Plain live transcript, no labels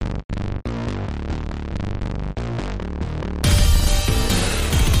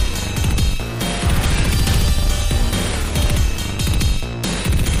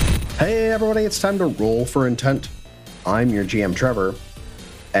Hey everybody, it's time to roll for intent. I'm your GM Trevor,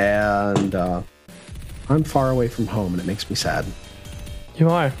 and I'm far away from home, and it makes me sad. You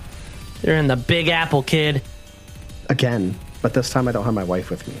are. You're in the Big Apple, kid. Again, but this time I don't have my wife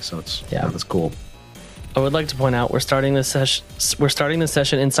with me, so it's not as cool. I would like to point out we're starting this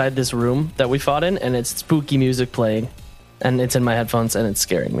session inside this room that we fought in, and it's spooky music playing, and it's in my headphones, and it's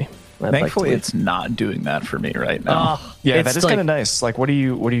scaring me. Thankfully, it's not doing that for me right now. Oh, yeah, that is kind of nice. Like, what are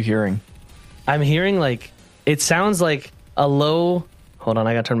you hearing? I'm hearing it sounds like a low. Hold on,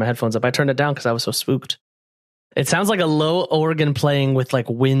 I gotta turn my headphones up. I turned it down because I was so spooked. It sounds like a low organ playing with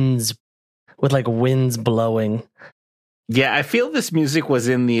winds blowing. Yeah, I feel this music was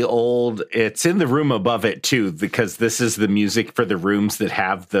in the old. It's in the room above it too, because this is the music for the rooms that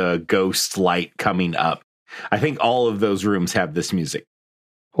have the ghost light coming up. I think all of those rooms have this music.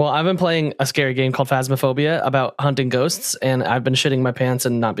 Well, I've been playing a scary game called Phasmophobia about hunting ghosts, and I've been shitting my pants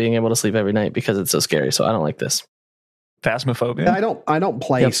and not being able to sleep every night because it's so scary. So I don't like this. Phasmophobia? I don't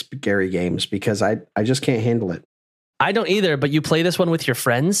play scary games because I just can't handle it. I don't either, but you play this one with your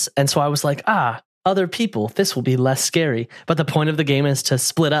friends, and so I was like, other people, this will be less scary. But the point of the game is to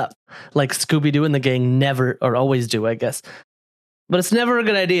split up, like Scooby-Doo and the gang never or always do, I guess. But it's never a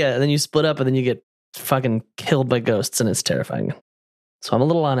good idea. And then you split up, and then you get fucking killed by ghosts, and it's terrifying. So I'm a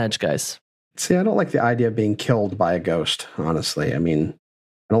little on edge, guys. See, I don't like the idea of being killed by a ghost, honestly. I mean,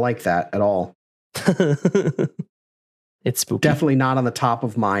 I don't like that at all. It's spooky. Definitely not on the top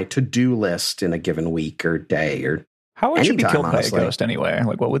of my to-do list in a given week or day or how would you be killed honestly. by a ghost anyway?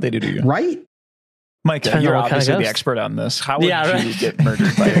 Like, what would they do to you? Right? Micah, you're obviously the expert on this. How would you get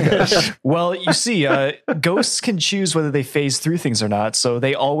murdered by a ghost? Well, you see, ghosts can choose whether they phase through things or not. So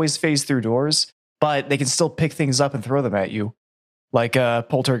they always phase through doors, but they can still pick things up and throw them at you. Like a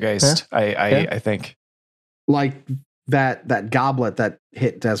poltergeist, I think. Like that goblet that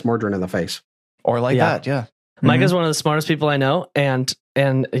hit Desmordrin in the face. Or like that, yeah. Micah's one of the smartest people I know, and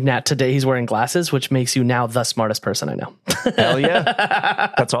Nat, today he's wearing glasses, which makes you now the smartest person I know. Hell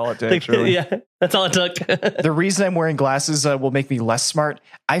yeah. That's all it takes, really. Yeah, that's all it took. The reason I'm wearing glasses will make me less smart.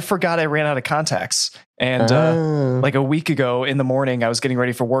 I forgot I ran out of contacts. And like a week ago in the morning, I was getting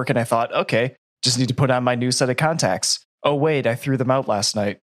ready for work, and I thought, okay, just need to put on my new set of contacts. Oh, wait, I threw them out last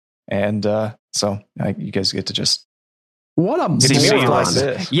night. And so you guys get to just... What a moron.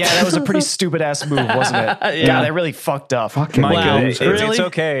 Yeah, that was a pretty stupid ass move, wasn't it? Yeah. God, I really fucked up. Micah, it's really?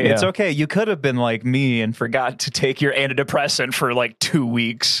 okay. Yeah. It's okay. You could have been like me and forgot to take your antidepressant for like 2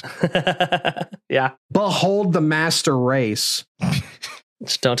 weeks. Yeah. Behold the master race.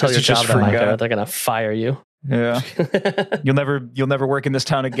 Just don't tell your job that, Micah. They're going to fire you. Yeah. You'll never work in this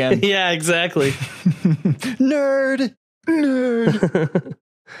town again. Yeah, exactly. Nerd.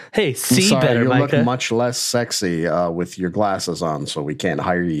 Hey, see sorry, better, you Micah. look much less sexy with your glasses on, so we can't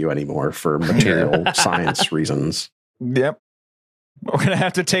hire you anymore for material science reasons. Yep. We're going to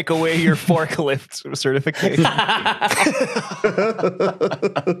have to take away your forklift certification.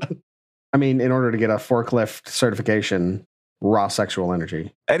 I mean, in order to get a forklift certification, raw sexual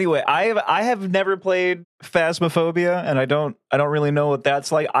energy. Anyway, I have never played Phasmophobia, and I don't really know what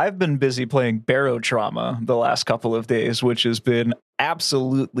that's like. I've been busy playing Barotrauma the last couple of days, which has been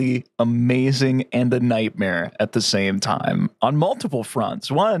absolutely amazing and a nightmare at the same time on multiple fronts.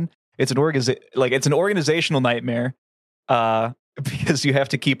 One, it's an organizational nightmare because you have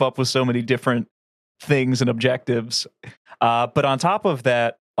to keep up with so many different things and objectives. But on top of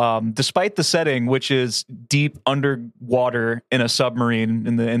that, despite the setting, which is deep underwater in a submarine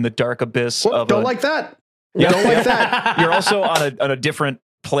in the dark abyss of don't like that. Yeah, don't like that. You're also on a different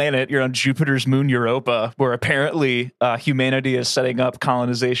planet. You're on Jupiter's moon Europa, where apparently humanity is setting up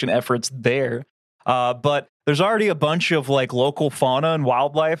colonization efforts there. But there's already a bunch of like local fauna and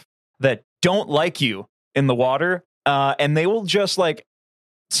wildlife that don't like you in the water, and they will just like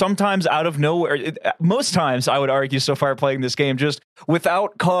sometimes out of nowhere, most times I would argue so far playing this game, just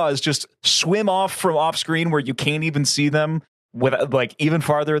without cause, just swim off from off screen where you can't even see them with like even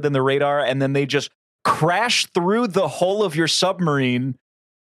farther than the radar. And then they just crash through the hull of your submarine,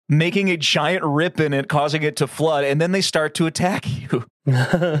 making a giant rip in it, causing it to flood. And then they start to attack you.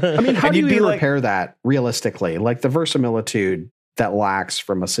 I mean, how do you repair that realistically? Like the verisimilitude that lacks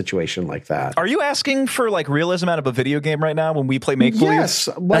from a situation like that. Are you asking for like realism out of a video game right now when we play make believe? Yes,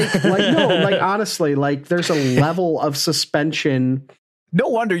 like honestly, like there's a level of suspension. No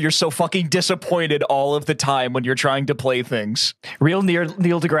wonder you're so fucking disappointed all of the time when you're trying to play things. Real Neil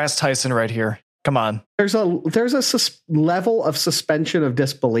deGrasse Tyson right here. Come on. There's a level of suspension of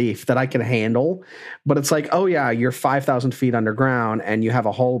disbelief that I can handle, but it's like, oh yeah, you're 5,000 feet underground and you have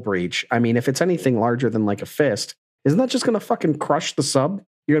a hull breach. I mean, if it's anything larger than like a fist, isn't that just going to fucking crush the sub?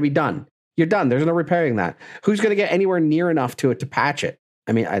 You're going to be done. You're done. There's no repairing that. Who's going to get anywhere near enough to it to patch it?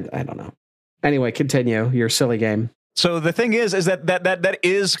 I mean, I don't know. Anyway, continue your silly game. So the thing is that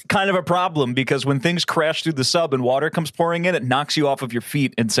is kind of a problem, because when things crash through the sub and water comes pouring in, it knocks you off of your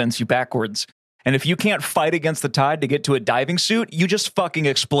feet and sends you backwards. And if you can't fight against the tide to get to a diving suit, you just fucking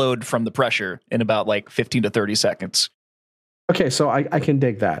explode from the pressure in about like 15 to 30 seconds. Okay, so I can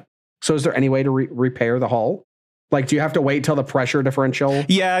dig that. So is there any way to repair the hull? Like, do you have to wait till the pressure differential?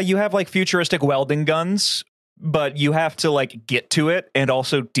 Yeah, you have like futuristic welding guns, but you have to like get to it and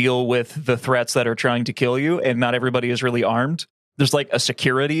also deal with the threats that are trying to kill you. And not everybody is really armed. There's like a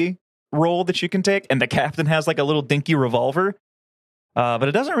security role that you can take, and the captain has like a little dinky revolver. But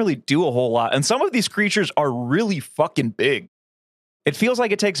it doesn't really do a whole lot. And some of these creatures are really fucking big. It feels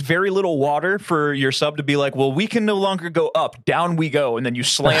like it takes very little water for your sub to be like, well, we can no longer go up, down we go. And then you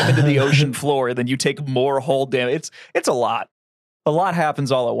slam into the ocean floor, and then you take more hull damage. It's a lot. A lot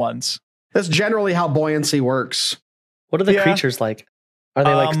happens all at once. That's generally how buoyancy works. What are the creatures like? Are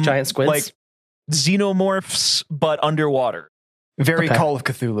they like giant squids? Like xenomorphs, but underwater. Very Call of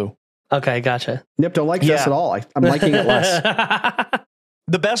Cthulhu. Okay, gotcha. Nip, don't like this at all. I'm liking it less.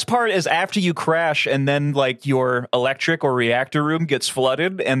 The best part is after you crash and then like your electric or reactor room gets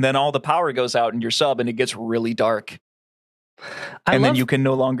flooded, and then all the power goes out in your sub and it gets really dark. Then you can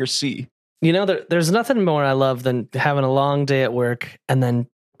no longer see. You know, there's nothing more I love than having a long day at work and then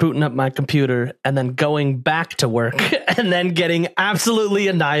booting up my computer and then going back to work and then getting absolutely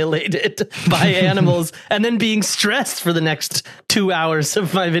annihilated by animals and then being stressed for the next 2 hours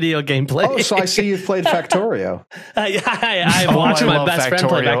of my video game play. Oh, so I see you've played Factorio. I've watched my best friend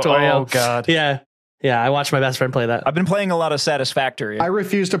play Factorio. Oh, God. Yeah, I watched my best friend play that. I've been playing a lot of Satisfactory. I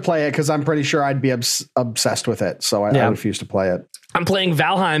refuse to play it because I'm pretty sure I'd be obsessed with it. So I refuse to play it. I'm playing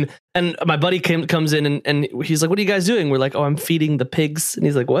Valheim, and my buddy comes in and he's like, what are you guys doing? We're like, oh, I'm feeding the pigs. And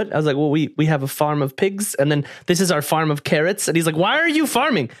he's like, what? I was like, well, we have a farm of pigs, and then this is our farm of carrots. And he's like, why are you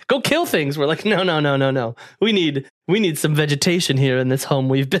farming? Go kill things. We're like, no. We need some vegetation here in this home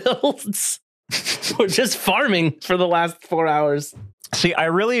we've built. We're just farming for the last 4 hours. See, I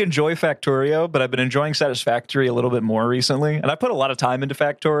really enjoy Factorio, but I've been enjoying Satisfactory a little bit more recently. And I put a lot of time into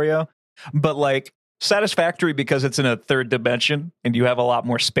Factorio, but like Satisfactory, because it's in a third dimension and you have a lot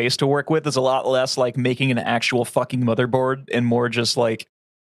more space to work with, is a lot less like making an actual fucking motherboard and more just like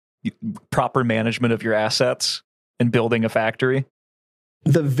proper management of your assets and building a factory.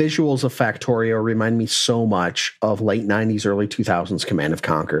 The visuals of Factorio remind me so much of late 90s, early 2000s Command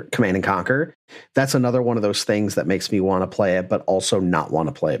and Conquer. That's another one of those things that makes me want to play it, but also not want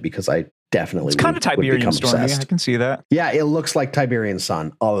to play it because I definitely it's kind of Tiberian Storm. Yeah, I can see that. Yeah, it looks like Tiberian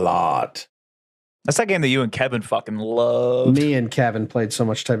Sun a lot. That's that game that you and Kevin fucking love. Me and Kevin played so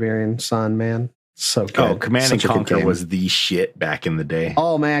much Tiberian Sun, man. So good. Oh, Command and Conquer was the shit back in the day.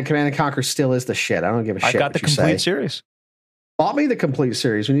 Oh, man, Command and Conquer still is the shit. I don't give a shit. I got the complete series. Bought me the complete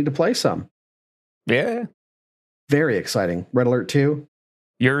series. We need to play some. Yeah. Very exciting. Red Alert 2.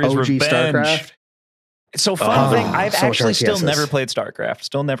 Yuri's OG Revenge. StarCraft. So fun thing, I've so actually still RTSs. never played StarCraft.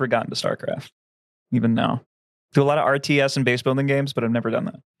 Still never gotten to StarCraft. Even now. Do a lot of RTS and base building games, but I've never done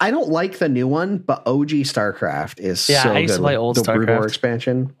that. I don't like the new one, but OG StarCraft is so good. I used to play old the StarCraft. Brood War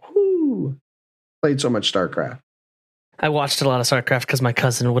expansion. Woo. Played so much StarCraft. I watched a lot of StarCraft because my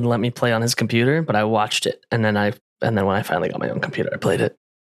cousin wouldn't let me play on his computer, but I watched it, and then when I finally got my own computer, I played it.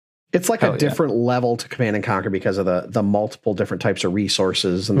 It's like a different level to Command and Conquer because of the multiple different types of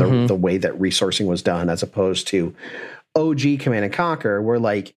resources and the way that resourcing was done, as opposed to OG Command and Conquer, where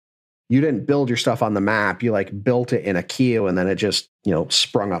like you didn't build your stuff on the map, you like built it in a queue, and then it just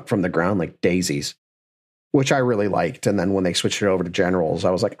sprung up from the ground like daisies, which I really liked. And then when they switched it over to generals, I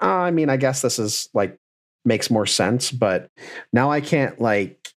was like, I mean, I guess this is like makes more sense, but now I can't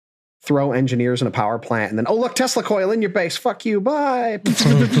like throw engineers in a power plant and then, oh, look, Tesla coil in your base. Fuck you. Bye.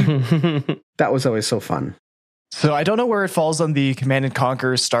 That was always so fun. So I don't know where it falls on the Command and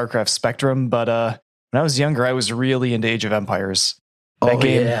Conquer StarCraft spectrum, but when I was younger, I was really into Age of Empires. That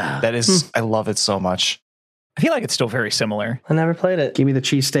game, that is, I love it so much. I feel like it's still very similar. I never played it. Give me the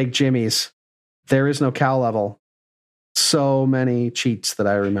cheesesteak Jimmies. There is no cow level. So many cheats that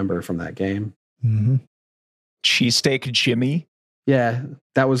I remember from that game. Mm-hmm. Cheesesteak Jimmy? Yeah,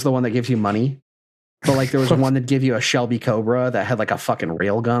 that was the one that gives you money. But like there was one that gave you a Shelby Cobra that had like a fucking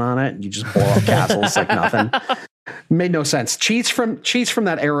railgun on it. And you just blow up castles like nothing. Made no sense. Cheats from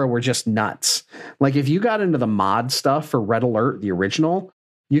that era were just nuts. Like if you got into the mod stuff for Red Alert, the original,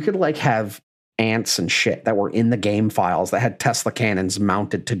 you could like have ants and shit that were in the game files that had Tesla cannons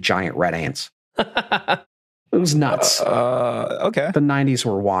mounted to giant red ants. It was nuts. Okay. The 90s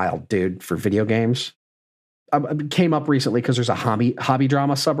were wild, dude, for video games. came up recently because there's a hobby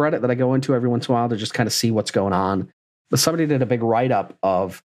drama subreddit that I go into every once in a while to just kind of see what's going on. But somebody did a big write-up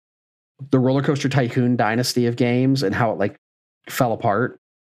of the Roller Coaster Tycoon dynasty of games and how it like fell apart.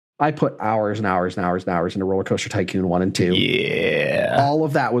 I put hours and hours and hours and hours into Roller Coaster Tycoon 1 and 2. Yeah. All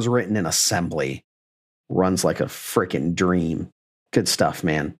of that was written in assembly. Runs like a freaking dream. Good stuff,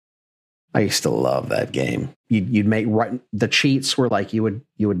 man. I used to love that game. You'd make the cheats were like you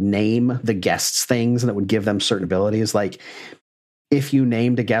would name the guests things and it would give them certain abilities. Like if you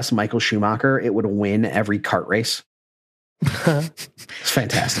named a guest Michael Schumacher, it would win every kart race. It's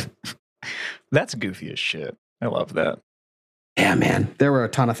fantastic. That's goofy as shit. I love that. Yeah, man. There were a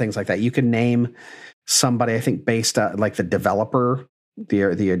ton of things like that. You could name somebody, I think, based like the developer,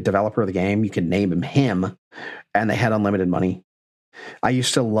 the developer of the game. You could name him, and they had unlimited money. I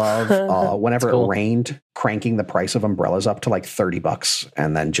used to love whenever it rained, cranking the price of umbrellas up to like $30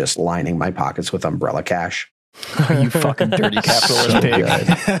 and then just lining my pockets with umbrella cash. You fucking dirty capitalist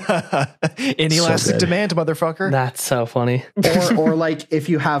pig. Inelastic demand, motherfucker. That's so funny. or like if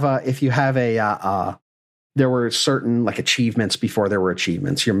you have a there were certain like achievements before there were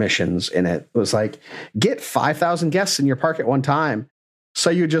achievements, your missions in it was like get 5,000 guests in your park at one time. So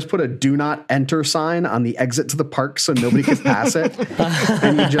you just put a do not enter sign on the exit to the park so nobody could pass it.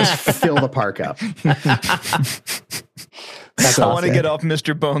 And you just fill the park up. That's I want to get off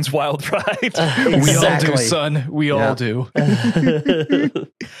Mr. Bones' wild ride. Exactly. We all do, son. We all do.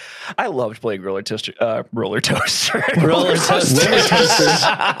 I loved playing roller toaster.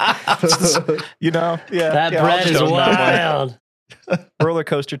 You know, that bread is wild. Roller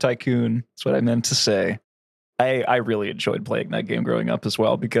Coaster Tycoon. That's what I meant to say. I really enjoyed playing that game growing up as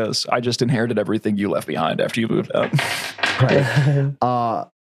well because I just inherited everything you left behind after you moved out. Right.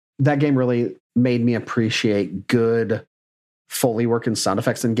 That game really made me appreciate good Foley work and sound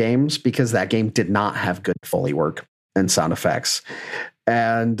effects in games because that game did not have good Foley work and sound effects.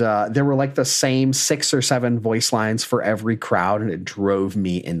 And there were like the same 6 or 7 voice lines for every crowd, and it drove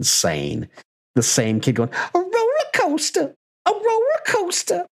me insane. The same kid going, a roller coaster, a roller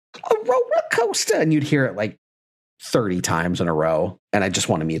coaster, a roller coaster. And you'd hear it like 30 times in a row. And I just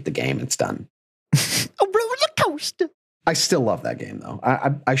want to mute the game. It's done. A roller coaster. I still love that game though.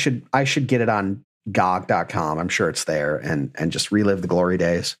 I should get it on GOG.com. I'm sure it's there and just relive the glory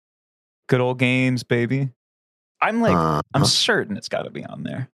days. Good old games, baby. I'm certain it's got to be on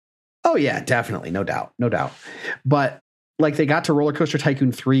there. Oh yeah, definitely. No doubt. But like they got to Roller Coaster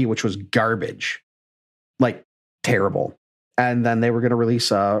Tycoon 3, which was garbage, like terrible. And then they were going to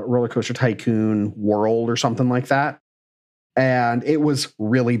release a Roller Coaster Tycoon World or something like that. And it was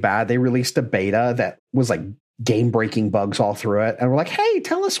really bad. They released a beta that was like game-breaking bugs all through it. And we're like, hey,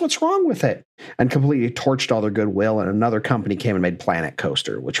 tell us what's wrong with it. And completely torched all their goodwill. And another company came and made Planet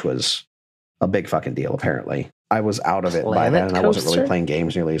Coaster, which was a big fucking deal, apparently. I was out of it by then, and I wasn't really playing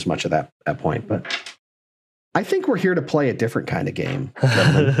games nearly as much at that point. But I think we're here to play a different kind of game.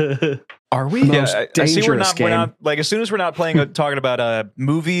 Are we? Yeah, I see we're not like as soon as we're not playing talking about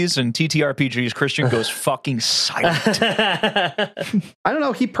movies and TTRPGs, Christian goes fucking silent. I don't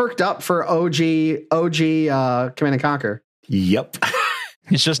know. He perked up for OG Command and Conquer. Yep.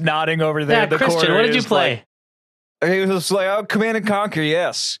 He's just nodding over there. Yeah, the Christian, corner what did you play? He was like, oh, Command and Conquer,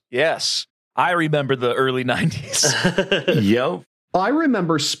 yes. I remember the early 90s. Yep. I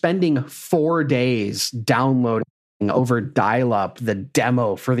remember spending 4 days downloading over dial-up the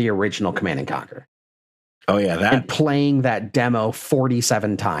demo for the original Command and Conquer. Oh yeah, and playing that demo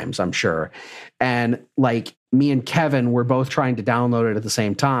 47 times, I'm sure. And like me and Kevin were both trying to download it at the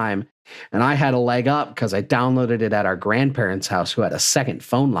same time, and I had a leg up because I downloaded it at our grandparents' house, who had a second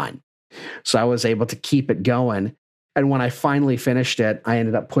phone line. So I was able to keep it going. And when I finally finished it, I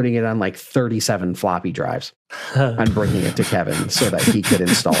ended up putting it on like 37 floppy drives and bringing it to Kevin so that he could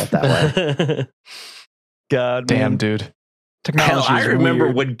install it that way. God, damn, dude. Technology. Hell, I remember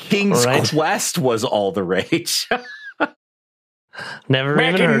when King's Quest was all the rage. Never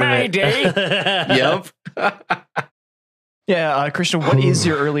even heard of it. Day. Yep. Yeah, Christian, what is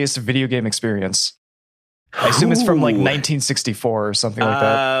your earliest video game experience? I assume it's from like 1964 or something like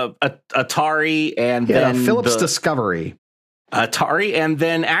that. Atari and then Philips Discovery. Atari, and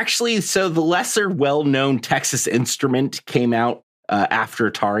then actually, so the lesser well-known Texas Instrument came out after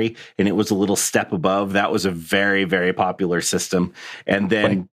Atari, and it was a little step above. That was a very, very popular system. And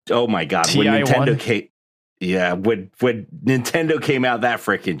then, oh my God, when Nintendo came, when Nintendo came out, that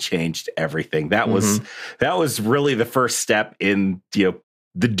freaking changed everything. That was really the first step in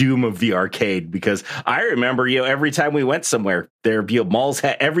the doom of the arcade, because I remember, every time we went somewhere, there,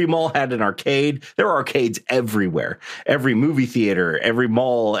 every mall had an arcade. There were arcades everywhere, every movie theater, every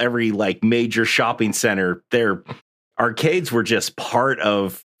mall, every like major shopping center. Their arcades were just part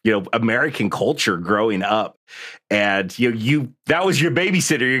of, American culture growing up. And that was your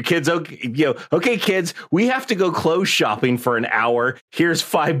babysitter, your kids. Okay, kids, we have to go clothes shopping for an hour. Here's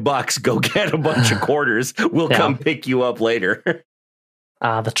 $5. Go get a bunch of quarters. We'll come pick you up later.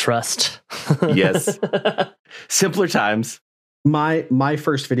 The trust. Yes. Simpler times. My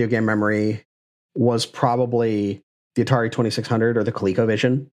first video game memory was probably the Atari 2600 or the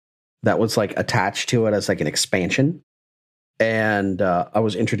ColecoVision that was like attached to it as like an expansion. And I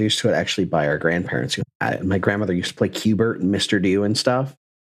was introduced to it actually by our grandparents. My grandmother used to play Q*bert and Mr. Do and stuff.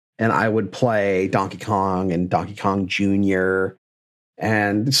 And I would play Donkey Kong and Donkey Kong Jr.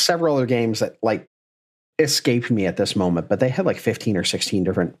 and several other games that like escaped me at this moment, but they had like 15 or 16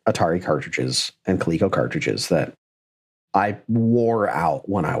 different Atari cartridges and Coleco cartridges that I wore out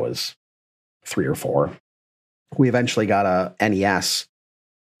when I was 3 or 4. We eventually got a NES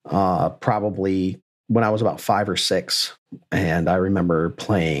probably when I was about 5 or 6, and I remember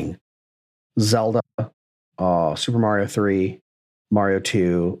playing Zelda, Super Mario 3, Mario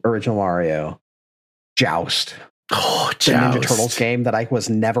 2, Original Mario, Joust. Oh, the Ninja Turtles game that I was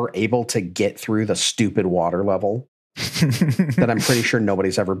never able to get through the stupid water level. That I'm pretty sure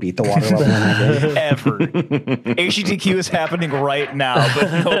nobody's ever beat the water level in that game. Ever. HGTQ is happening right now,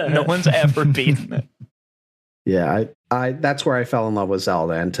 but no one's ever beaten it. Yeah, I that's where I fell in love with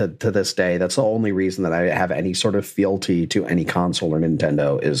Zelda, and to this day, that's the only reason that I have any sort of fealty to any console or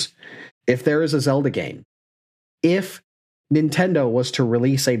Nintendo is if there is a Zelda game. If Nintendo was to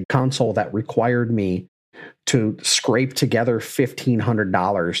release a console that required me to scrape together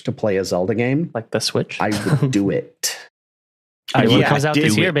 $1,500 to play a Zelda game, like the Switch, I would do it. It comes out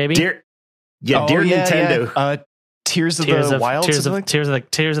this year, baby. Dear Nintendo. Yeah. Tears of the Wild, Tears of the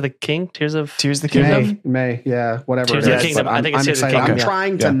King, Tears of the Kingdom. May, yeah, whatever. Tears of the Kingdom. I think it's Tears of the Kingdom. I'm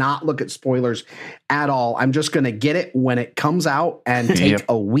trying to not look at spoilers at all. I'm just going to get it when it comes out and take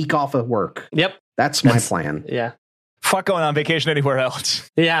a week off of work. Yep, that's my plan. Yeah. Fuck going on vacation anywhere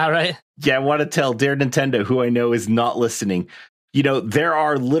else. Yeah, right. Yeah, I want to tell Dear Nintendo, who I know is not listening, there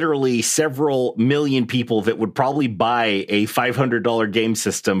are literally several million people that would probably buy a $500 game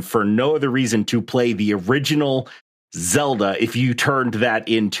system for no other reason to play the original Zelda if you turned that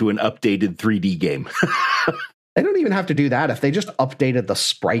into an updated 3D game. They don't even have to do that. If they just updated the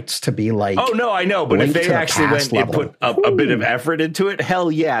sprites to be like... Oh, no, I know. But if they actually went and put a bit of effort into it,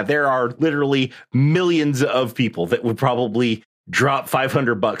 hell yeah, there are literally millions of people that would probably drop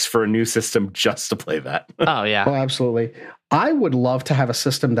 $500 for a new system just to play that. Oh, yeah. Oh, absolutely. I would love to have a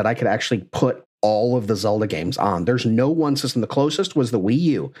system that I could actually put all of the Zelda games on. There's no one system. The closest was the Wii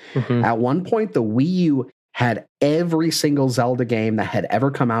U. Mm-hmm. At one point, the Wii U had every single Zelda game that had ever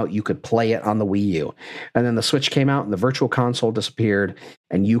come out. You could play it on the Wii U. And then the Switch came out and the Virtual Console disappeared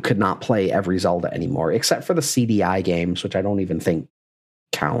and you could not play every Zelda anymore, except for the CDI games, which I don't even think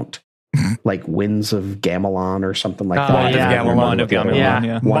count. Like Winds of Gamelon or something like that. Wand of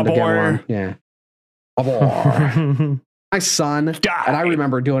Gamelon. Wand of Gamelon. Yeah. My son, and I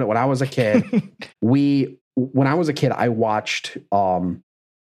remember doing it when I was a kid. When I was a kid, I watched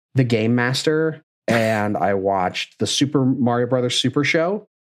the Game Master and I watched the Super Mario Brothers Super Show,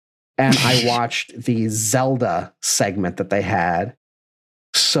 and I watched the Zelda segment that they had.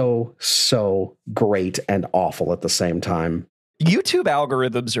 So great and awful at the same time. YouTube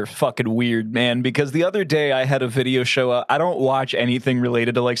algorithms are fucking weird, man, because the other day I had a video show up. I don't watch anything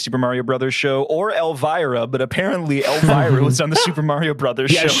related to like Super Mario Brothers show or Elvira, but apparently Elvira was on the Super Mario Brothers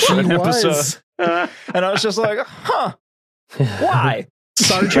show for an episode. And I was just like, huh, why?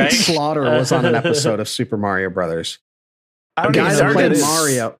 Sergeant Slaughter was on an episode of Super Mario Brothers. I don't guy that played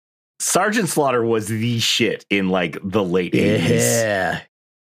Mario. Sergeant Slaughter was the shit in like the late 80s. Yeah.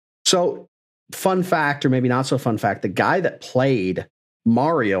 So, fun fact, or maybe not so fun fact, the guy that played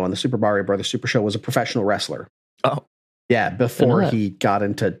Mario on the Super Mario Brothers Super Show was a professional wrestler. Oh. Yeah, before he got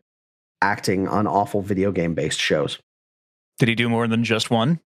into acting on awful video game based shows. Did he do more than just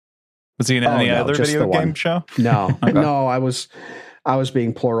one? Was he in any other video game show? No. Okay. No, I was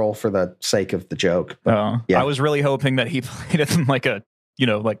being plural for the sake of the joke. But, I was really hoping that he played it in like a,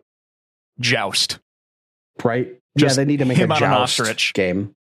 like joust. Right? Just they need to make a joust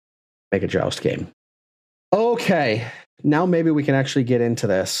game. Make a joust game. Okay. Now maybe we can actually get into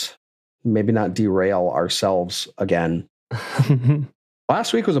this. Maybe not derail ourselves again.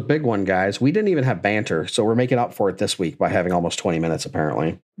 Last week was a big one, guys. We didn't even have banter, so we're making up for it this week by having almost 20 minutes,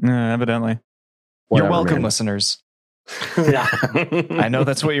 apparently. Evidently. You're welcome, listeners. Yeah. I know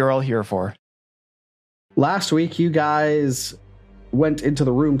that's what you're all here for. Last week, you guys went into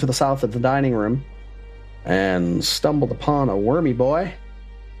the room to the south of the dining room and stumbled upon a wormy boy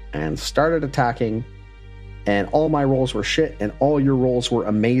and started attacking. And all my rolls were shit, and all your rolls were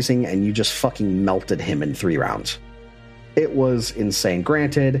amazing, and you just fucking melted him in 3 rounds. It was insane.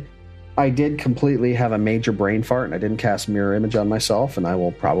 Granted, I did completely have a major brain fart, and I didn't cast Mirror Image on myself, and I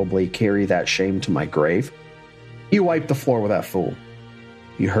will probably carry that shame to my grave. You wiped the floor with that fool.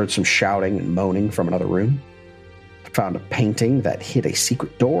 You heard some shouting and moaning from another room. Found a painting that hid a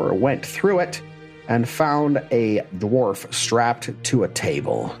secret door, went through it, and found a dwarf strapped to a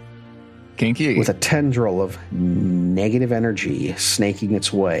table. Kinky. With a tendril of negative energy snaking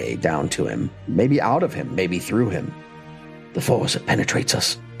its way down to him. Maybe out of him, maybe through him. The force, it penetrates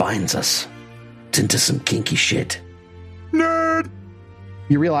us, binds us. It's into some kinky shit. Nerd!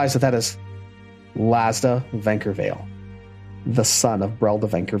 You realize that is Lazda Venkervale, the son of Brelda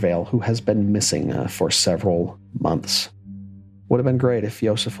Venkervale, who has been missing for several months. Would have been great if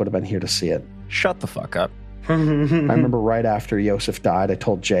Yosef would have been here to see it. Shut the fuck up. I remember right after Yosef died, I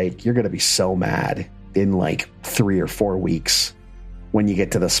told Jake, you're going to be so mad in like 3 or 4 weeks when you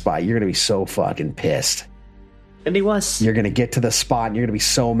get to the spot. You're going to be so fucking pissed. And he was. You're going to get to the spot and you're going to be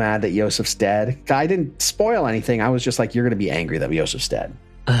so mad that Yosef's dead. I didn't spoil anything. I was just like, you're going to be angry that Yosef's dead.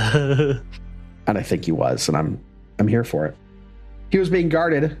 And I think he was, and I'm here for it. He was being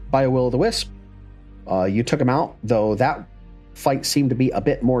guarded by a will-o'-the-wisp. You took him out, though that fight seemed to be a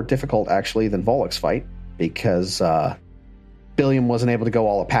bit more difficult, actually, than Volok's fight, because Billiam wasn't able to go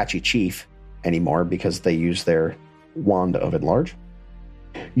all Apache Chief anymore because they used their Wand of Enlarge.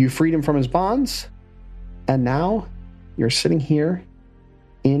 You freed him from his bonds, and now you're sitting here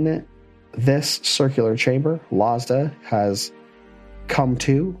in this circular chamber. Lazda has come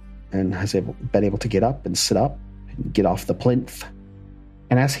to and has been able to get up and sit up and get off the plinth.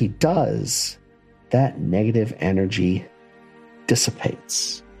 And as he does, that negative energy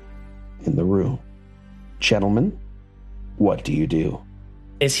dissipates in the room. Gentlemen, what do you do?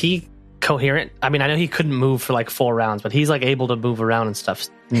 Is he coherent? I mean, I know he couldn't move for like 4 rounds, but he's like able to move around and stuff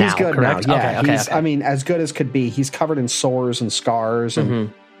now, he's good correct? now. Yeah, okay. I mean, as good as could be. He's covered in sores and scars,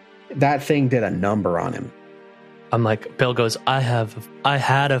 and that thing did a number on him. I'm like, Bill goes, I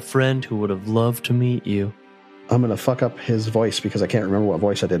had a friend who would have loved to meet you. I'm going to fuck up his voice because I can't remember what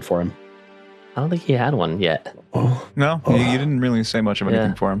voice I did for him. I don't think he had one yet. No, you didn't really say much of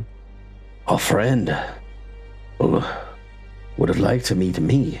anything for him. A friend would have liked to meet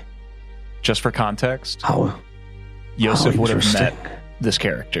me. Just for context, How Yosef would have interesting. met this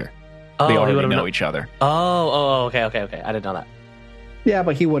character. Oh, They he already would've know known- each other. Okay. I didn't know that. Yeah,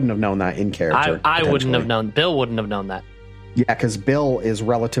 but he wouldn't have known that in character. I wouldn't have potentially. known. Bill wouldn't have known that. Yeah, because Bill is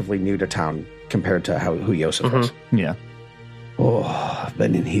relatively new to town compared to who Yosef was. Yeah. Oh, I've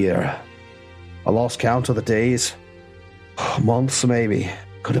been in here. I lost count of the days. Months, maybe.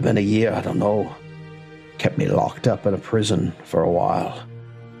 Could have been a year, I don't know. Kept me locked up in a prison for a while.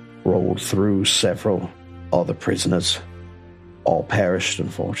 Rolled through several other prisoners. All perished,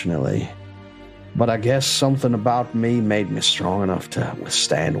 unfortunately. But I guess something about me made me strong enough to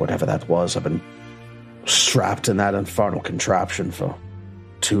withstand whatever that was. I've been strapped in that infernal contraption for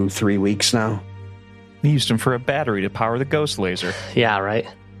 2-3 weeks now. He used him for a battery to power the ghost laser. Yeah, right.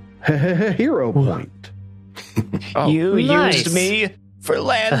 Hero point. Oh, You nice. used me for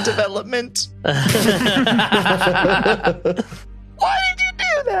land development. Why did you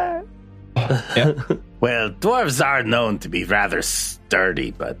do that? Well, dwarves are known to be rather sturdy,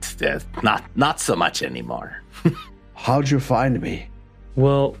 but not so much anymore. How'd you find me?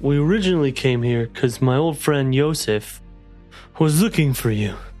 Well, we originally came here because my old friend Yosef was looking for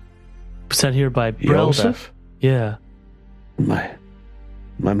you. Sent here by Brelda. Yosef? Yeah. My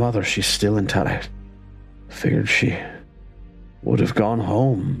mother, she's still in town. I figured she would have gone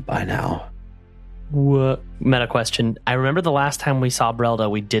home by now. What? Meta question. I remember the last time we saw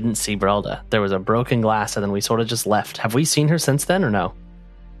Brelda, we didn't see Brelda. There was a broken glass and then we sort of just left. Have we seen her since then or no?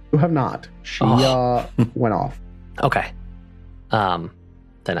 You have not. She went off. Okay.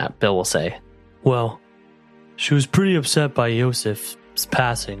 Then Bill will say, well, she was pretty upset by Yosef's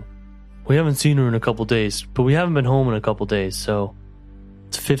passing. We haven't seen her in a couple days, but we haven't been home in a couple days, so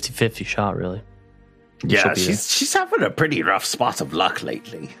it's a 50-50 shot, really. Yeah, she's having a pretty rough spot of luck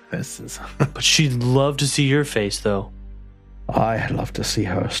lately. This is. But she'd love to see your face, though. I'd love to see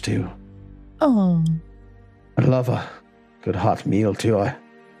hers too. Oh. I'd love a good hot meal too. I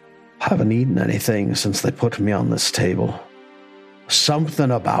haven't eaten anything since they put me on this table.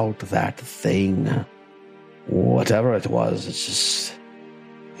 Something about that thing, whatever it was, it's just...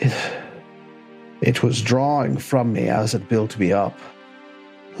 It was drawing from me as it built me up,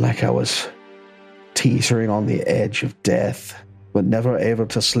 like I was teetering on the edge of death, but never able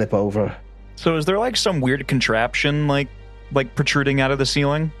to slip over. So is there like some weird contraption like protruding out of the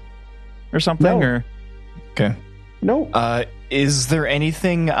ceiling or something? No. Or Okay. No. Is there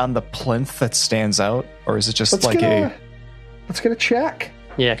anything on the plinth that stands out, or is it just Let's get a check.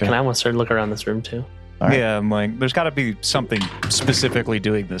 Yeah, Okay. can I want to start looking around this room too? All right. Yeah, I'm like, there's got to be something specifically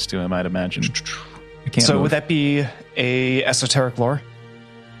doing this to him, I'd imagine. I can't So move. would that be a esoteric lore?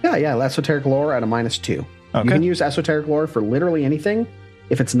 Yeah, esoteric lore at a -2. You Okay. can use esoteric lore for literally anything.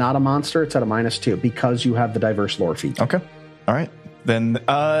 If it's not a monster, it's at a -2 because you have the diverse lore feat. Okay. All right. Then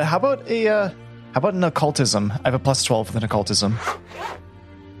how about an occultism? I have a +12 with an occultism.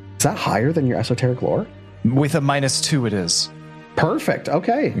 Is that higher than your esoteric lore? With a -2 it is. Perfect.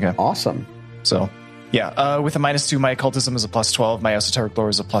 Okay. Awesome. So yeah, with a -2, my occultism is a +12, my esoteric lore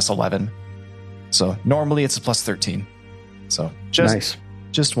is a +11. So normally it's a +13. So Nice.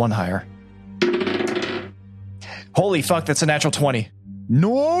 just one higher. Holy fuck, that's a natural 20.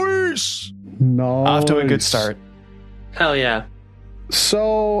 Nice! Nice. Off to a good start. Hell yeah.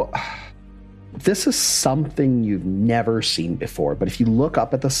 So, this is something you've never seen before, but if you look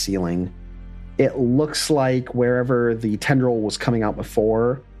up at the ceiling, it looks like wherever the tendril was coming out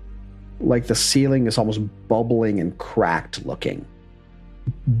before, like the ceiling is almost bubbling and cracked looking.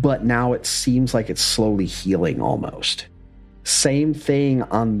 But now it seems like it's slowly healing almost. Same thing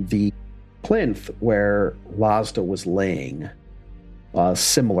on the plinth where Lazda was laying.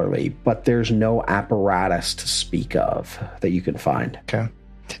 Similarly, but there's no apparatus to speak of that you can find. Okay.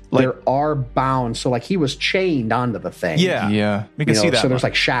 There are bounds, so like he was chained onto the thing. Yeah. We can see that. So there's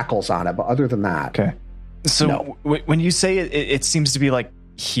like shackles on it, but other than that, Okay. So No. when you say it seems to be like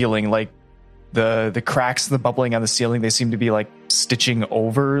healing, like the cracks, the bubbling on the ceiling, they seem to be like stitching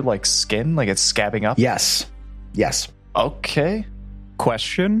over like skin, like it's scabbing up. yes. Okay.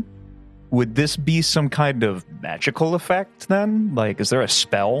 Question: would this be some kind of magical effect then? Like, is there a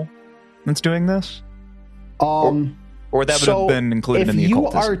spell that's doing this? Or that would have been included in the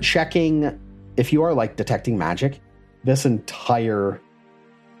occultism? If you are like detecting magic, this entire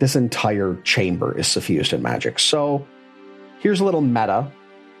chamber is suffused in magic. So here's a little meta.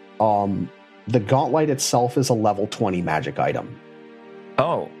 The gauntlet itself is a level 20 magic item.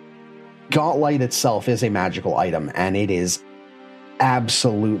 Oh. Gauntlet itself is a magical item, and it is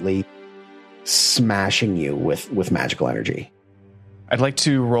absolutely smashing you with magical energy. I'd like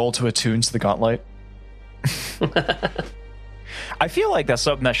to roll to attune to the gauntlet. I feel like that's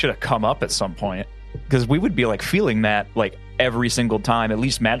something that should have come up at some point, because we would be like feeling that like every single time. At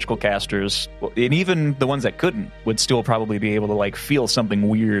least magical casters, and even the ones that couldn't, would still probably be able to like feel something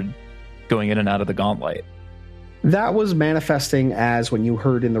weird going in and out of the gauntlet. That was manifesting as when you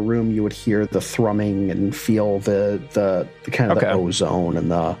heard in the room, you would hear the thrumming and feel the kind of the ozone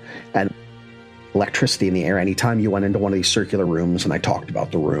and electricity in the air. Anytime you went into one of these circular rooms and I talked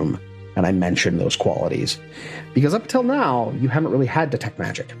about the room and I mentioned those qualities, because up till now you haven't really had detect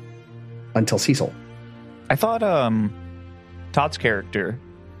magic until Cecil. I thought Todd's character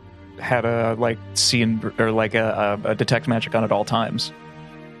had a like scene or like a detect magic on at all times.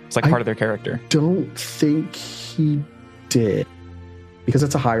 It's like part of their character. Don't think he did, because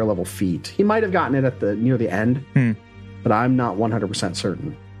it's a higher level feat. He might have gotten it at near the end, but I'm not 100%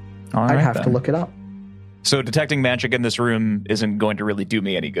 certain. I'd have to look it up. So detecting magic in this room isn't going to really do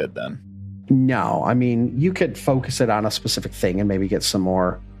me any good then? No, I mean, you could focus it on a specific thing and maybe get some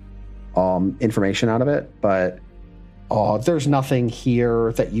more information out of it, but there's nothing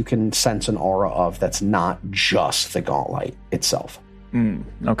here that you can sense an aura of that's not just the gauntlet itself.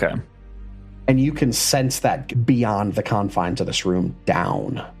 Okay. And you can sense that beyond the confines of this room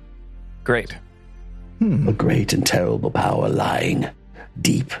down. Great. A great and terrible power lying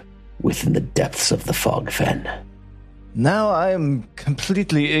deep within the depths of the fog fen. Now I am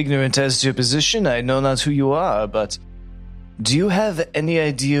completely ignorant as to your position. I know not who you are, but do you have any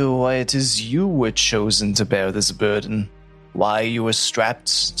idea why it is you were chosen to bear this burden? Why you were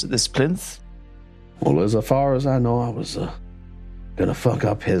strapped to this plinth? Well, as far as I know, I was gonna fuck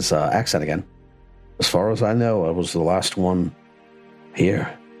up his accent again. As far as I know, I was the last one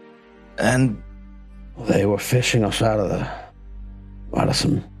here. And they were fishing us out of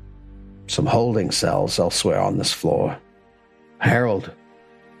some holding cells elsewhere on this floor. Harold.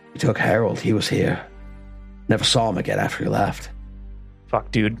 We took Harold. He was here. Never saw him again after he left. Fuck,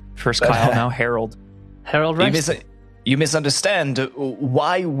 dude. First Kyle, now Harold. Harold Rex. You misunderstand.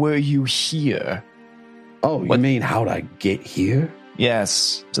 Why were you here? Oh, you mean how'd I get here?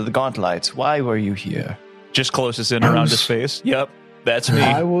 Yes, to the gauntlet. Why were you here? Just closest in around his face. Yep. That's me.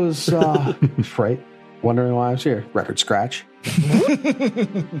 I was right, wondering why I was here. Record scratch.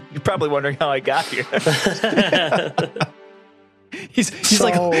 You're probably wondering how I got here. He's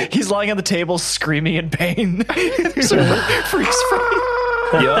lying on the table screaming in pain. There's a freeze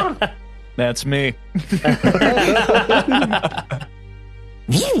frame. Yep, that's me.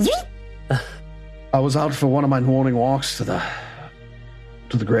 I was out for one of my morning walks to the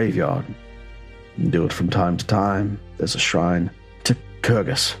graveyard. And do it from time to time. There's a shrine to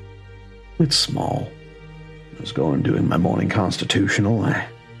Kurgus. It's small. I was going doing my morning constitutional. I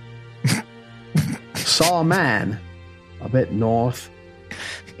saw a man a bit north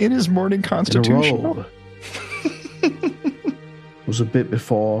In his morning in a constitutional. robe. It was a bit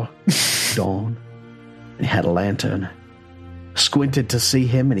before dawn. He had a lantern. Squinted to see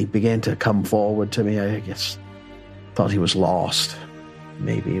him, and he began to come forward to me. I guess thought he was lost.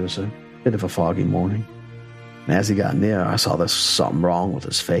 Maybe it was a bit of a foggy morning. And as he got near, I saw there's something wrong with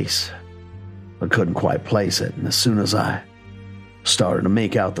his face, but couldn't quite place it. And as soon as I started to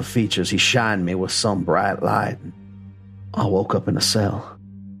make out the features, he shined me with some bright light. And I woke up in a cell.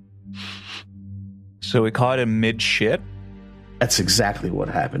 So we caught him mid-shit? That's exactly what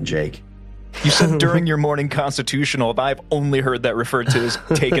happened, Jake. You said during your morning constitutional, but I've only heard that referred to as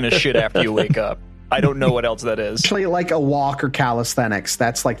taking a shit after you wake up. I don't know what else that is. Actually, like a walk or calisthenics.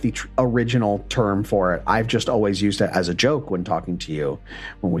 That's like the original term for it. I've just always used it as a joke when talking to you,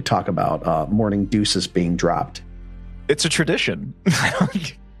 when we talk about morning deuces being dropped. It's a tradition.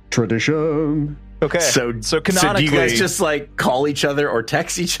 Tradition. Okay. So canonically, do you guys just like call each other or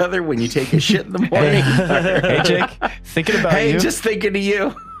text each other when you take a shit in the morning? Hey, Jake, thinking about Hey, you. just thinking of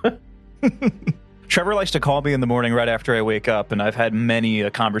you. Trevor likes to call me in the morning right after I wake up, and I've had many a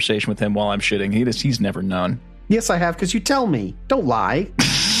conversation with him while I'm shitting. He's never known. Yes, I have, because you tell me. Don't lie.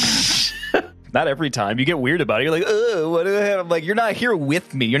 Not every time. You get weird about it. You're like, oh, what do I have? I'm like, you're not here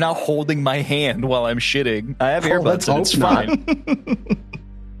with me. You're not holding my hand while I'm shitting. I have earbuds, and it's fine.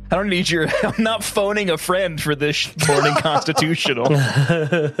 I don't need your... I'm not phoning a friend for this morning constitutional.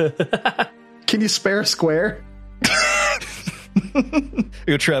 Can you spare a square?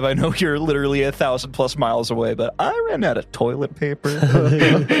 Yo, Trev, I know you're literally 1,000+ miles away, but I ran out of toilet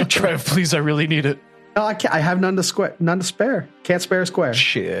paper. Trev, please, I really need it. No, I can't. I have none to spare. Can't spare a square.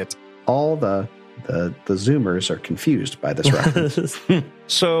 Shit. All the Zoomers are confused by this reference.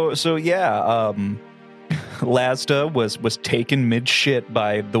 So yeah, Lazda was taken mid-shit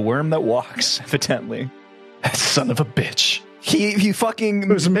by the worm that walks, evidently. That son of a bitch. He fucking... He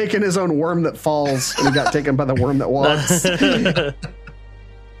was making his own worm that falls, and he got taken by the worm that walks.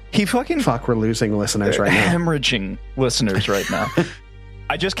 He fucking... Fuck, we're losing listeners right now. Hemorrhaging listeners right now.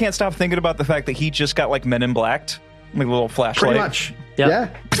 I just can't stop thinking about the fact that he just got like Men in Black'd, like a little flashlight. Pretty much. Yep. Yeah.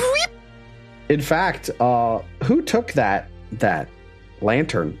 In fact, who took that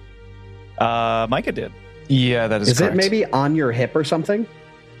lantern? Micah did. Yeah, that is correct. It maybe on your hip or something?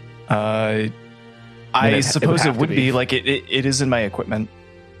 I suppose it would be. be. Like, it is in my equipment.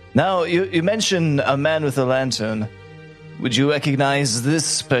 Now, you mentioned a man with a lantern. Would you recognize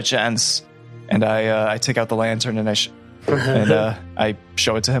this, perchance? And I take out the lantern and I show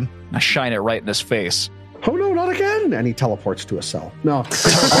it to him. I shine it right in his face. Oh no, not again! And he teleports to a cell. No.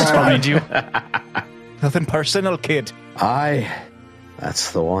 Teleports behind you. Nothing personal, kid.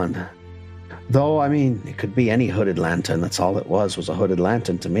 That's the one. Though, I mean, it could be any hooded lantern. That's all it was a hooded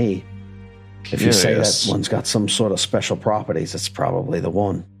lantern to me. If you say that one's got some sort of special properties, it's probably the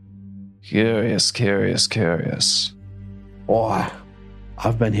one. Curious. Oh,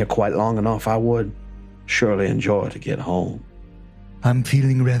 I've been here quite long enough. I would surely enjoy to get home. I'm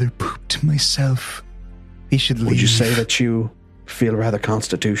feeling rather pooped myself. He should leave. Would you say that you feel rather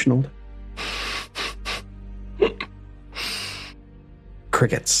constitutional?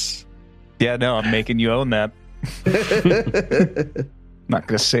 Crickets. Yeah, no, I'm making you own that. I'm not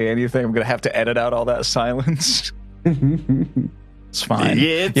going to say anything. I'm going to have to edit out all that silence. It's fine.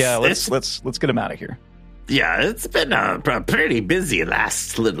 Yeah, let's get him out of here. Yeah, it's been pretty busy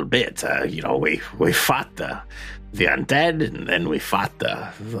last little bit. We fought the undead, and then we fought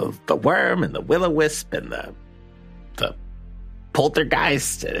the worm and the will-o-wisp and the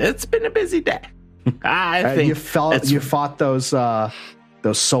poltergeist. It's been a busy day. I think you fought those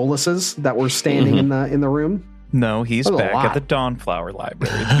solaces that were standing in the room. No, he's back at the Dawnflower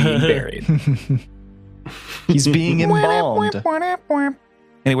Library, being buried. He's being embalmed.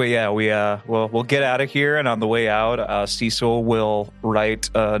 Anyway, yeah, we'll get out of here, and on the way out, Cecil will write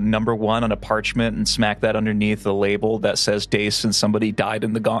number 1 on a parchment and smack that underneath the label that says "Days since somebody died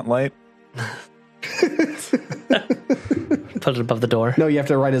in the gauntlet." Put it above the door. No, you have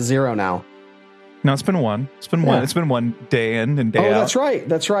to write a 0 now. No, it's been one. It's been one. It's been one day in and day out. Oh, that's right.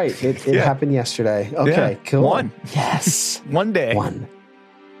 That's right. It happened yesterday. Okay, cool. One. Yes. One day.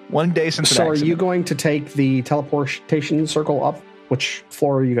 One day since. So, are you going to take the teleportation circle up? Which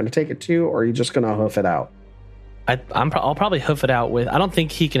floor are you going to take it to, or are you just going to hoof it out? I'll probably hoof it out with. I don't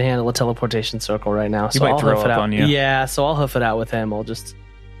think he can handle a teleportation circle right now. So I'll throw hoof it out on you. Yeah, so I'll hoof it out with him. I'll just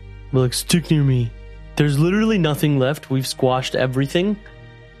be like, stick near me. There's literally nothing left. We've squashed everything,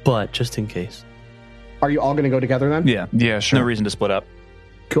 but just in case. Are you all going to go together then? Yeah, sure. No reason to split up.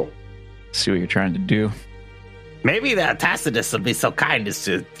 Cool. See what you're trying to do. Maybe that Tacitus will be so kind as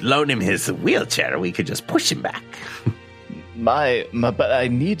to loan him his wheelchair. We could just push him back. But I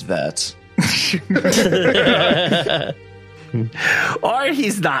need that. Or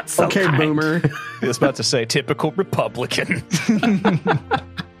he's not so kind. Boomer. I was about to say, typical Republican.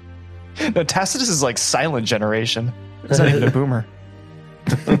 No, Tacitus is like silent generation. He's not even a boomer.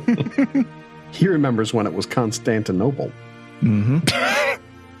 He remembers when it was Constantinople. I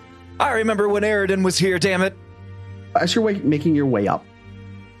remember when Eridan was here, damn it. As you're making your way up,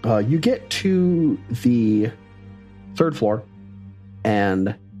 you get to the 3rd floor,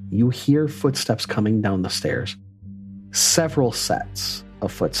 and you hear footsteps coming down the stairs. Several sets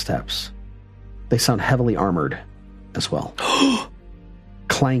of footsteps. They sound heavily armored as well.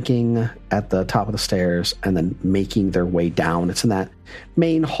 Clanking at the top of the stairs and then making their way down. It's in that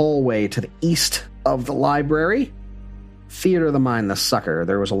main hallway to the east of the library. Theater of the Mind, the sucker.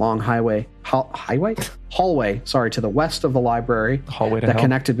 There was a long hallway, to the west of the library. Hallway to that hell.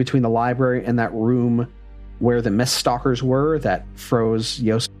 Connected between the library and that room where the Mist Stalkers were that froze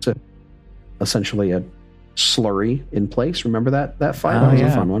Yosef, essentially a slurry in place. Remember that fight? That was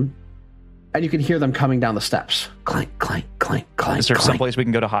a fun one. And you can hear them coming down the steps. Clank, clank, clank, clank. Is there clank. some place we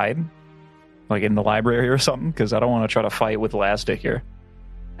can go to hide? Like in the library or something? Because I don't want to try to fight with Elastic here.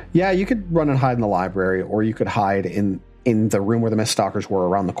 Yeah, you could run and hide in the library, or you could hide in the room where the Mist Stalkers were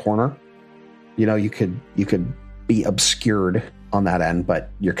around the corner. You know, you could be obscured on that end,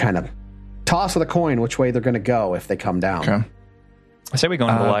 but you're kind of toss of the coin which way they're going to go if they come down. Okay. I say we go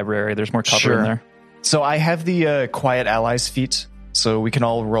into the library. There's more cover in there. So I have the Quiet Allies feat, so we can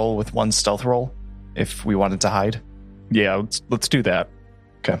all roll with one stealth roll if we wanted to hide. Yeah, let's do that.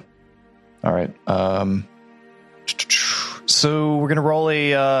 Okay. All right. So we're going to roll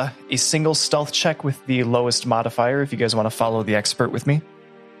a single stealth check with the lowest modifier if you guys want to follow the expert with me.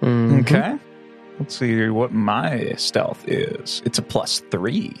 Mm-hmm. Okay. Let's see what my stealth is. It's a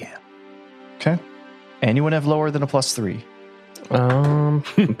 +3. Okay. Anyone have lower than a +3?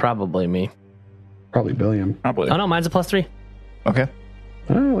 Probably me. Probably Billiam. Probably. Oh no, mine's a +3. Okay.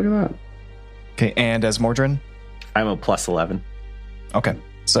 Oh, look at that. Okay, and as Mordrin? I'm a +11. Okay.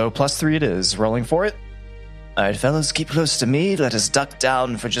 So +3 it is. Rolling for it. All right, fellas, keep close to me. Let us duck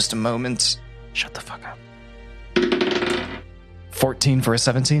down for just a moment. Shut the fuck up. 14 for a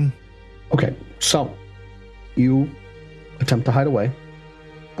 17. Okay, so you attempt to hide away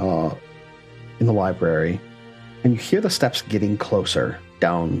in the library, and you hear the steps getting closer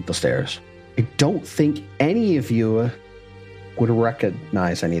down the stairs. I don't think any of you would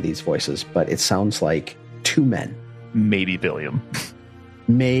recognize any of these voices, but it sounds like 2 men. Maybe Billiam.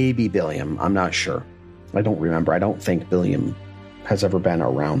 Maybe Billiam. I'm not sure. I don't remember. I don't think Billiam has ever been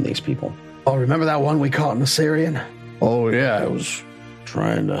around these people. Oh, remember that one we caught in the Syrian? Oh, yeah. It was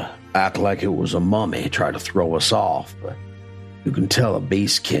trying to act like it was a mummy, try to throw us off. But you can tell a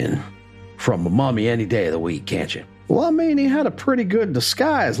beastkin from a mummy any day of the week, can't you? Well, I mean, he had a pretty good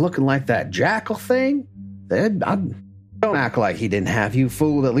disguise looking like that jackal thing. I don't act like he didn't have you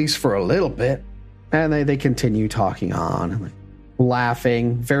fooled at least for a little bit. And they continue talking on,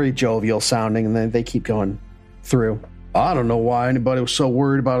 laughing, very jovial sounding, and then they keep going through. I don't know why anybody was so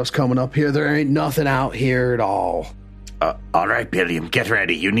worried about us coming up here. There ain't nothing out here at all. All right, Billiam, get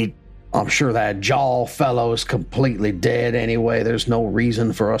ready. I'm sure that Jaw fellow is completely dead anyway. There's no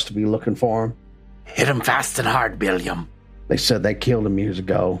reason for us to be looking for him. Hit him fast and hard, Billiam. They said they killed him years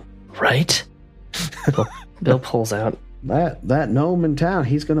ago. Right? Bill pulls out. That gnome in town,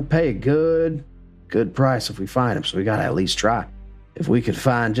 he's going to pay a good price if we find him, so we got to at least try. If we could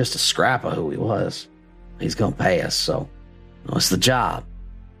find just a scrap of who he was, he's going to pay us, so what's the job?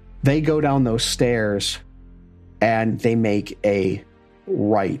 They go down those stairs, and they make a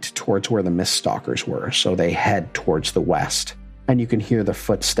right towards where the Mist Stalkers were, so they head towards the west, and you can hear the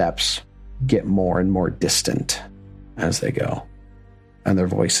footsteps get more and more distant as they go, and their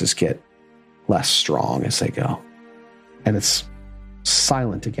voices get less strong as they go, and it's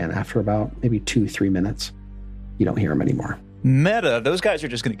silent again after about maybe 2-3 minutes. You don't hear them anymore. Meta, those guys are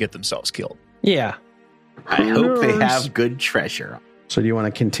just going to get themselves killed. Yeah. I hope they have good treasure. So do you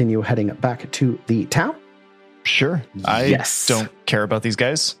want to continue heading back to the town? Sure. I Yes. don't care about these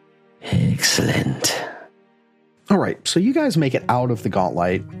guys. Excellent. All right, so you guys make it out of the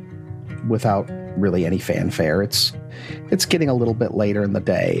Gauntlet without really any fanfare. It's getting a little bit later in the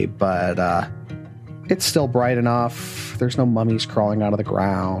day, but it's still bright enough. There's no mummies crawling out of the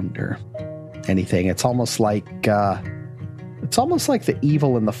ground or anything. It's almost like the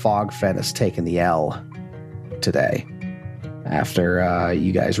evil in the fog fen has taken the L today. After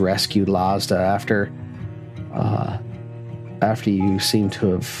you guys rescued Lazda, after you seem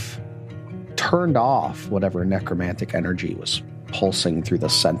to have turned off whatever necromantic energy was pulsing through the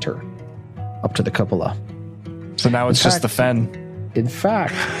center up to the cupola. So now it's just the fen. In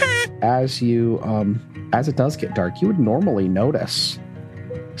fact, as it does get dark, you would normally notice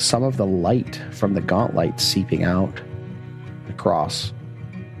some of the light from the Gauntlet seeping out across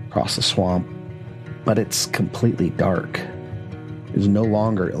the swamp, but it's completely dark. It is no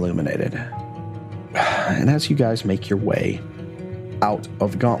longer illuminated. And as you guys make your way out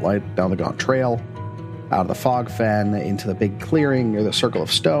of the Gauntlet, down the Gaunt Trail, out of the fog fen, into the big clearing near the circle of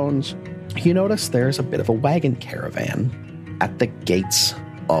stones, you notice there's a bit of a wagon caravan at the gates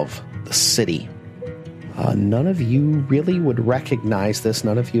of the city. None of you really would recognize this.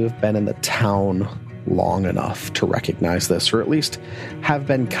 None of you have been in the town long enough to recognize this, or at least have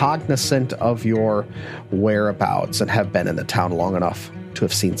been cognizant of your whereabouts and have been in the town long enough to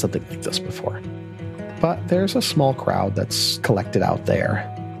have seen something like this before. But there's a small crowd that's collected out there.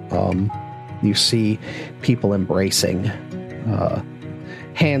 You see people embracing,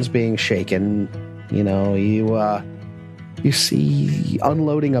 hands being shaken. You see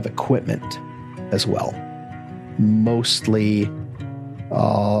unloading of equipment as well. Mostly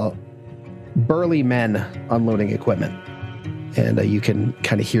burly men unloading equipment, and you can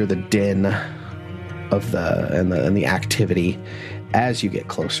kind of hear the din of the activity as you get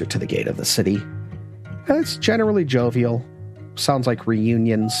closer to the gate of the city. And it's generally jovial. Sounds like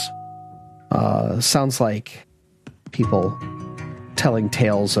reunions. Sounds like people telling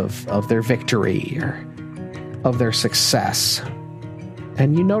tales of their victory or of their success.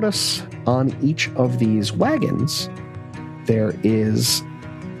 And you notice on each of these wagons, there is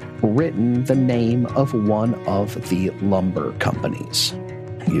written the name of one of the lumber companies.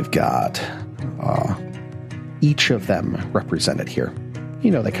 You've got each of them represented here.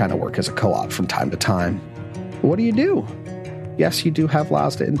 They kind of work as a co-op from time to time. What do you do? Yes, you do have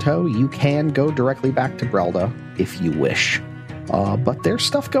Lazda in tow. You can go directly back to Brelda if you wish. But there's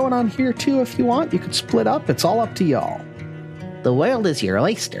stuff going on here too if you want. You could split up. It's all up to y'all. The world is your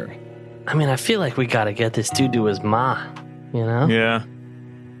oyster. I mean, I feel like we gotta get this dude to his ma, Yeah.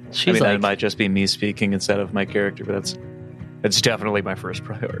 She's that might just be me speaking instead of my character, but it's definitely my first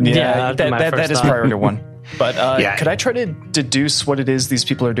priority. Yeah, that is priority one. But could I try to deduce what it is these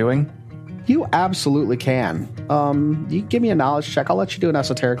people are doing? You absolutely can. You give me a knowledge check. I'll let you do an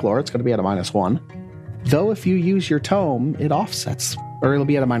esoteric lore. It's going to be at a -1. Though if you use your tome, it offsets. Or it'll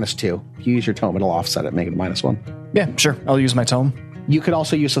be at a -2. If you use your tome, it'll offset it, make it a -1. Yeah, sure. I'll use my tome. You could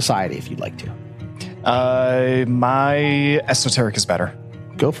also use society if you'd like to. My esoteric is better.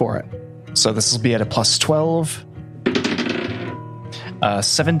 Go for it. So this will be at a +12.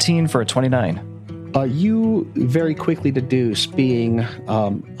 17 for a 29. You very quickly deduce, being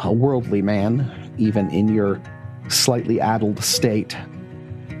a worldly man, even in your slightly addled state,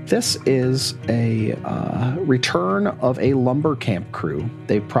 this is a return of a lumber camp crew.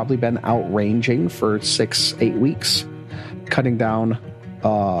 They've probably been out ranging for 6-8 weeks, cutting down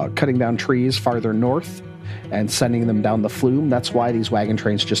trees farther north and sending them down the flume. That's why these wagon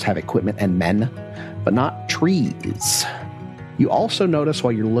trains just have equipment and men, but not trees. You also notice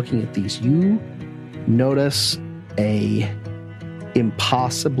while you're looking at these, you notice a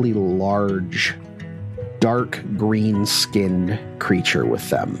impossibly large, dark green-skinned creature with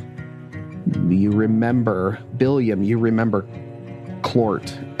them. You remember, Billiam, you remember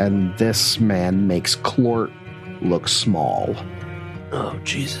Clort, and this man makes Clort look small. Oh,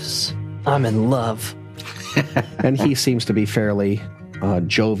 Jesus. I'm in love. And he seems to be fairly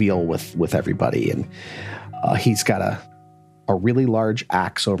jovial with everybody, and he's got a really large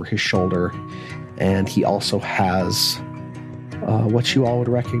axe over his shoulder, and he also has what you all would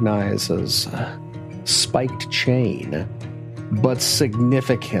recognize as spiked chain, but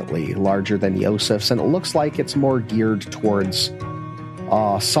significantly larger than Yosef's, and it looks like it's more geared towards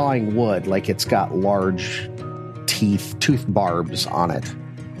sawing wood, like it's got large tooth barbs on it,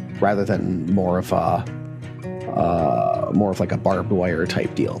 rather than more of like a barbed wire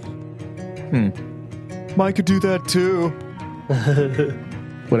type deal. I could do that too.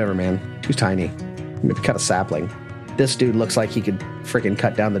 Whatever, man. Too tiny. Maybe cut a sapling. This dude looks like he could freaking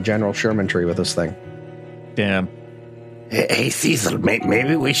cut down the General Sherman tree with this thing. Damn. Hey, Cecil,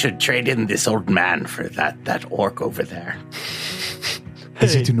 maybe we should trade in this old man for that orc over there.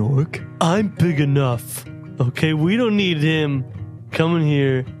 Is it an orc? I'm big enough. Okay, we don't need him coming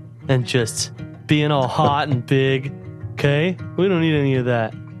here and just being all hot and big. Okay? We don't need any of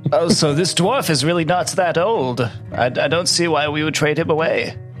that. Oh, so this dwarf is really not that old. I don't see why we would trade him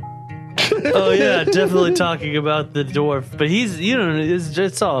away. Oh yeah, definitely talking about the dwarf. But he's,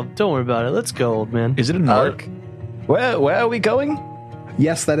 it's all, don't worry about it. Let's go, old man. Is it an orc? Where are we going?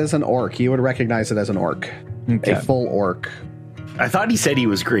 Yes, that is an orc. You would recognize it as an orc. Okay. A full orc. I thought he said he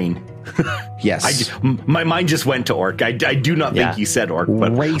was green. Yes. My mind just went to orc. I do not think he said orc,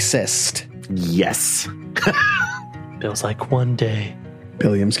 but racist. yes. Feels like one day.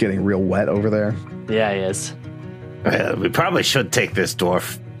 Billiam's getting real wet over there. Yeah, he is. We probably should take this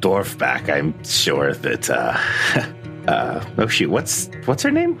dwarf back. I'm sure that oh shoot, what's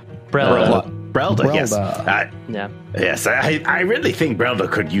her name? Brelda, yes. Yeah. Yes, I really think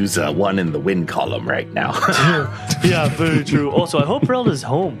Brelda could use one in the win column right now. Yeah, very true. Also, I hope Brelda's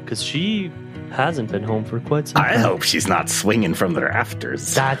home, because she hasn't been home for quite some time. I hope she's not swinging from the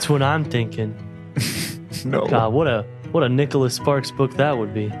rafters. That's what I'm thinking. No. God, what a Nicholas Sparks book that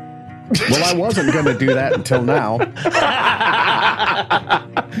would be. Well, I wasn't going to do that until now.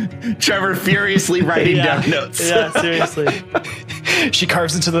 Trevor furiously writing down notes. Yeah, seriously. She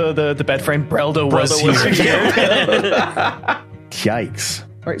carves into the bed frame. Brelda was here. Yikes.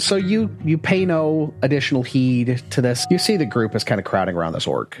 All right, so you pay no additional heed to this. You see the group is kind of crowding around this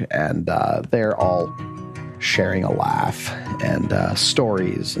orc, and they're all sharing a laugh and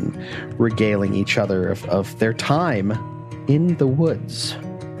stories and regaling each other of their time in the woods.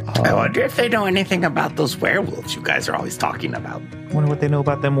 I wonder if they know anything about those werewolves you guys are always talking about. Wonder what they know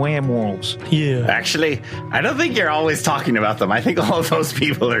about them werewolves. Yeah. Actually, I don't think you're always talking about them. I think all of those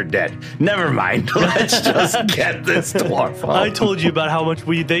people are dead. Never mind. Let's just get this dwarf home. I told you about how much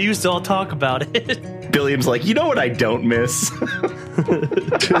they used to all talk about it. Billiam's like, you know what I don't miss?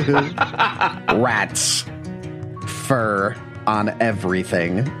 Rats. Fur on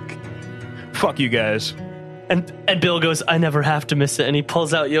everything. Fuck you guys. And Bill goes, I never have to miss it. And he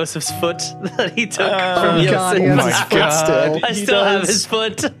pulls out Yosef's foot that he took from Yosef. God, he has his foot still. I still have his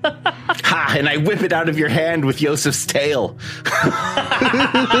foot. Ha! And I whip it out of your hand with Yosef's tail.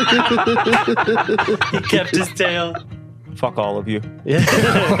 He kept his tail. Fuck all of you. Yeah.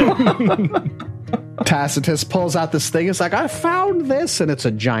 Tacitus pulls out this thing. It's like, I found this. And it's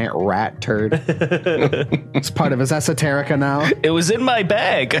a giant rat turd. It's part of his esoterica now. It was in my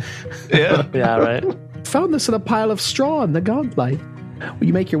bag. Yeah. Yeah, right. Found this in a pile of straw in the gauntlet. Will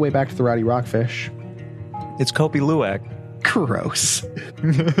you make your way back to the Rowdy Rockfish? It's Kopi Luwak. Gross.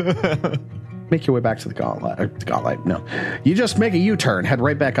 Make your way back to the gauntlet. No. You just make a U-turn, head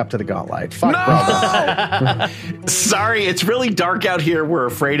right back up to the gauntlet. Fuck, no! Sorry, it's really dark out here. We're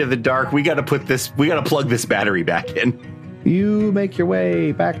afraid of the dark. We gotta plug this battery back in. You make your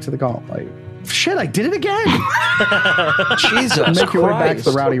way back to the gauntlet. Shit, I did it again! Jesus Make your way back to Christ.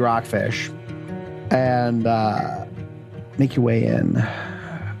 the Rowdy Rockfish. And make your way in.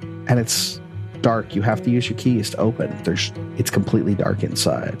 And it's dark. You have to use your keys to open. It's completely dark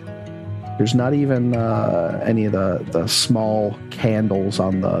inside. There's not even any of the small candles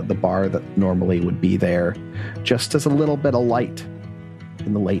on the bar that normally would be there, just as a little bit of light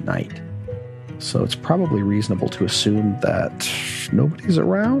in the late night. So it's probably reasonable to assume that nobody's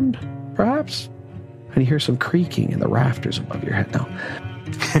around, perhaps? And you hear some creaking in the rafters above your head now.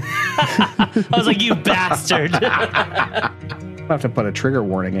 I was like, you bastard. I have to put a trigger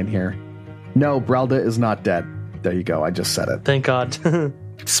warning in here. No, Brelda is not dead. There you go. I just said it. Thank God.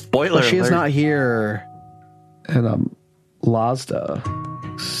 Spoiler But she is alert. not here. And Lazda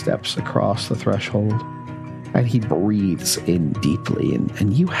steps across the threshold and he breathes in deeply.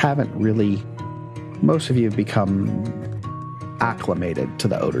 And you haven't really, most of you have become acclimated to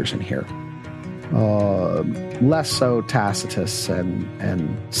the odors in here. Less so Tacitus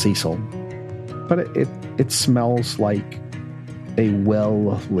and Cecil. But it smells like a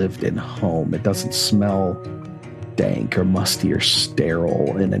well-lived-in home. It doesn't smell dank or musty or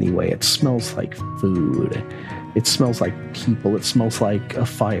sterile in any way. It smells like food. It smells like people. It smells like a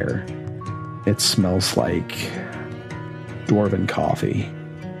fire. It smells like dwarven coffee.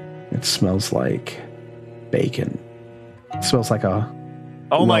 It smells like bacon. It smells like a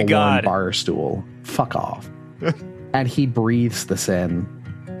Oh my God. bar stool. Fuck off. And he breathes this in,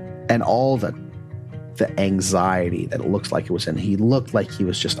 and all the anxiety that it looks like it was in, he looked like he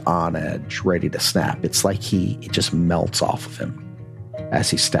was just on edge, ready to snap. It's like it just melts off of him as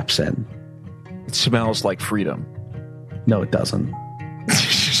he steps in. It smells like freedom. No, it doesn't.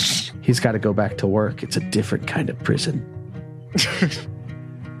 He's got to go back to work. It's a different kind of prison.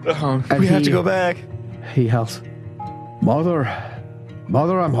 We have to go back. He yells, Mother,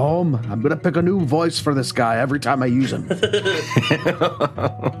 I'm home. I'm going to pick a new voice for this guy every time I use him.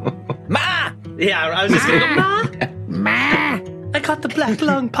 Ma! Yeah, I was just going to go, Ma! I got the black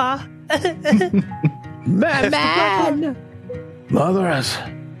lung, Pa. Man! Mother,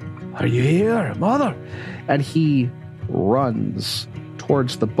 are you here? Mother! And he runs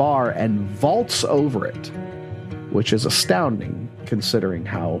towards the bar and vaults over it, which is astounding considering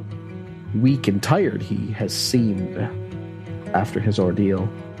how weak and tired he has seemed after his ordeal.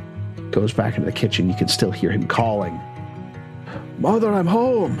 Goes back into the kitchen. You can still hear him calling, Mother, I'm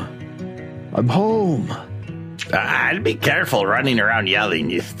home. I'm home. I'd be careful running around yelling.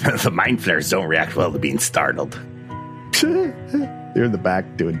 The mind flayers don't react well to being startled. You're in the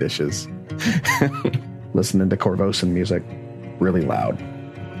back doing dishes. Listening to Corvosan music really loud.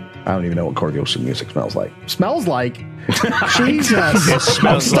 I don't even know what Corvosan music smells like. Smells like? Jesus. It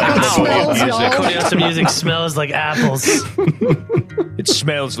smells like Corvosan music smells like apples. It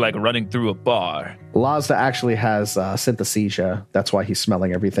smells like running through a bar. Lazda actually has synesthesia. That's why he's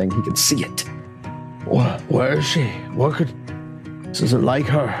smelling everything. He can see it. Where is she? This isn't like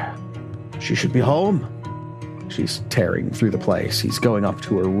her. She should be home. She's tearing through the place. He's going up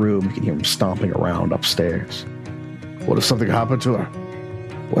to her room. You can hear him stomping around upstairs. What if something happened to her?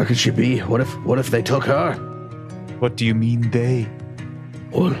 Where could she be? What if they took her? What do you mean they?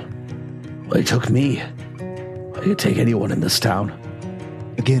 Well, they took me. I could take anyone in this town.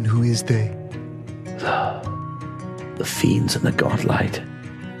 Again, who is they? The fiends in the godlight.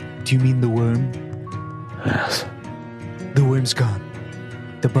 Do you mean the worm? Yes. The worm's gone.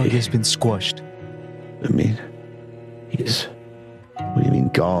 The bug has been squashed. I mean, what do you mean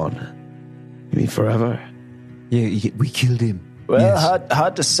gone? You mean forever? Yeah, we killed him. Well, Yes.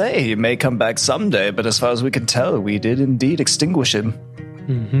 hard to say. He may come back someday, but as far as we can tell, we did indeed extinguish him.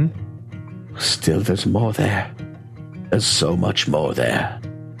 Mm-hmm. Still, there's more there. There's so much more there.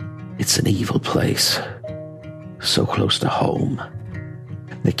 It's an evil place. So close to home.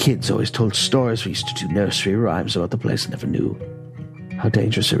 The kids always told stories. We used to do nursery rhymes about the place. I never knew how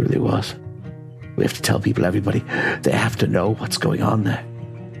dangerous it really was. We have to tell people, everybody, they have to know what's going on there.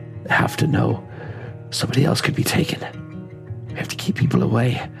 They have to know somebody else could be taken. We have to keep people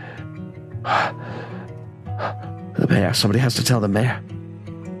away. The mayor, somebody has to tell the mayor.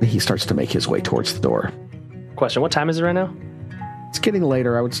 He starts to make his way towards the door. Question, what time is it right now? It's getting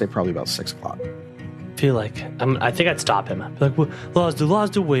later. I would say probably about 6 o'clock. I feel like, I think I'd stop him. I'd be like, well,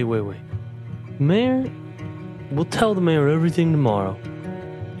 Lazda, wait. Mayor, we'll tell the mayor everything tomorrow.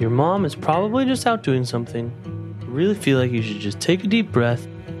 Your mom is probably just out doing something. I really feel like you should just take a deep breath,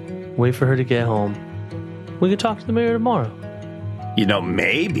 wait for her to get home. We can talk to the mayor tomorrow.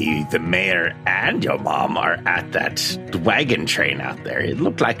 Maybe the mayor and your mom are at that wagon train out there. It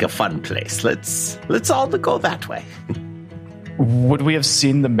looked like a fun place. Let's all go that way. Would we have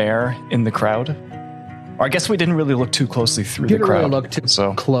seen the mayor in the crowd? Or I guess we didn't really look too closely through the Didn't crowd. really look too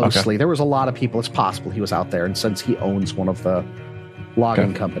closely. Okay. There was a lot of people. It's possible he was out there. And since he owns one of the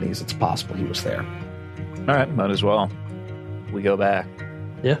logging companies, it's possible he was there. All right, might as well. We go back.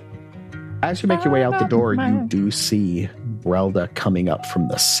 Yeah. As you make your way out the door, you do see Brelda coming up from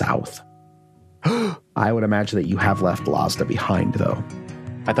the south. I would imagine that you have left Lazda behind, though.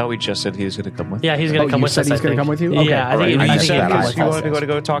 I thought we just said he was going to come with. Yeah, he's going to come you with said us. he's going to come with you? Okay, Yeah, I all think, right. I You think said he that. can I come If you with wanted us. to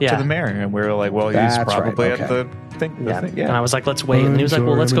go talk to the mayor, and we were like, well, he's That's probably right, at the thing. Yeah. Yeah. And I was like, let's wait. And he was like,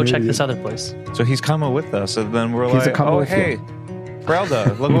 well, let's go check this other place. So he's coming with us, and then we're He's like, coming oh, with hey,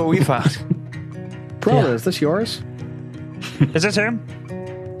 Brelda, look what we found. Brelda, Yeah. is this yours? Is this him?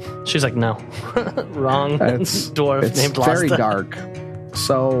 She's like, no. Wrong dwarf It's named very Lazda. dark.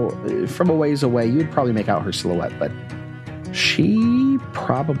 So from a ways away, you'd probably make out her silhouette, but she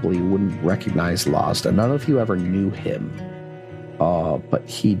probably wouldn't recognize Lazda. None of you ever knew him. But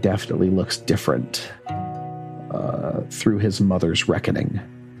he definitely looks different through his mother's reckoning.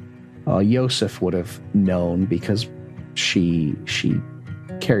 Yosef would have known because she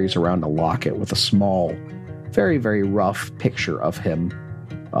carries around a locket with a small, very, very rough picture of him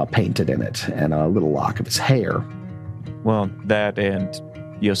painted in it and a little lock of his hair. Well, that and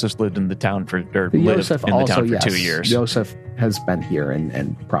Yosef lived in the town for 2 years. Yosef has been here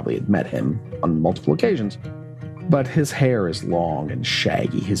and probably had met him on multiple occasions. But his hair is long and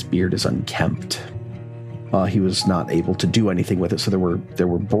shaggy. His beard is unkempt. He was not able to do anything with it, so there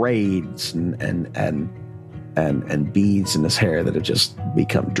were braids and beads in his hair that had just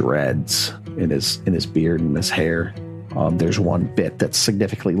become dreads in his beard and his hair. There's one bit that's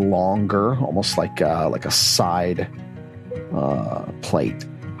significantly longer, almost like a side plait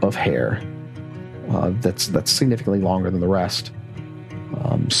of hair that's significantly longer than the rest.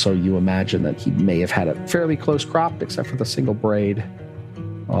 So you imagine that he may have had a fairly close crop, except for the single braid.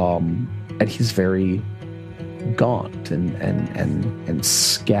 And he's very gaunt and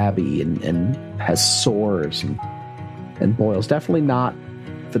scabby and has sores and boils. Definitely not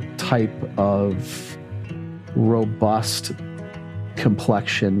the type of robust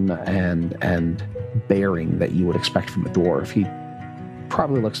complexion and bearing that you would expect from a dwarf. He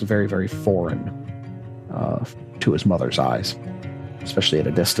probably looks very, very foreign to his mother's eyes, especially at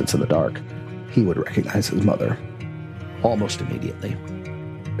a distance in the dark. He would recognize his mother almost immediately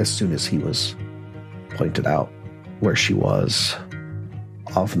as soon as he was pointed out where she was.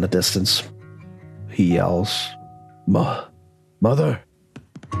 Off in the distance, he yells, Mother,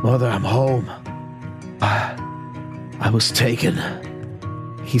 I'm home. I was taken.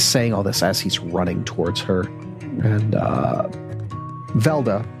 He's saying all this as he's running towards her. And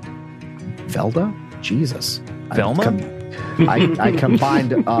Velda? Jesus. Velma? I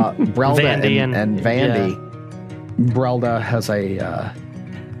combined Brelda Vandy and Vandy. Yeah. Brelda has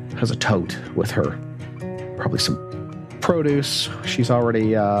a tote with her. Probably some produce. She's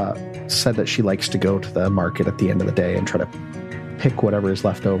already said that she likes to go to the market at the end of the day and try to pick whatever is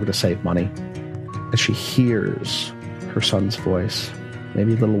left over to save money. And she hears her son's voice,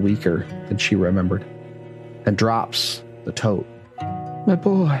 maybe a little weaker than she remembered, and drops the tote. My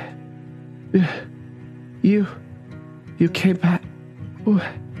boy, you came back.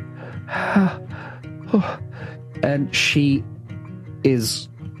 And she is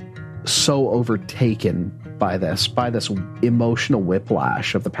so overtaken by this emotional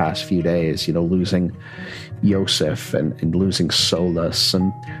whiplash of the past few days, losing Yosef and losing Solus,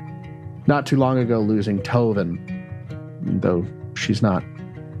 and not too long ago losing Tovin, though she's not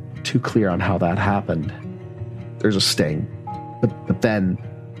too clear on how that happened. There's a sting, but then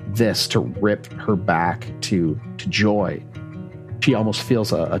this to rip her back to joy. She almost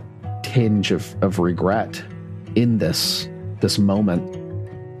feels a tinge of regret in this moment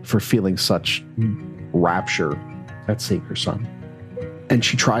for feeling such rapture at seeing her son. And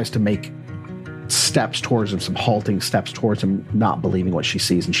she tries to make steps towards him, some halting steps towards him, not believing what she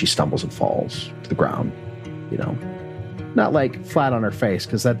sees, and she stumbles and falls to the ground. Not like flat on her face,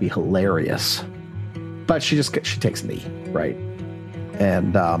 because that'd be hilarious. But she takes a knee, right?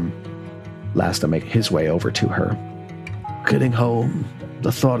 And Lasta make his way over to her. Getting home,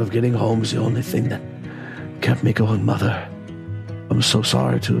 the thought of getting home is the only thing that kept me going, Mother. I'm so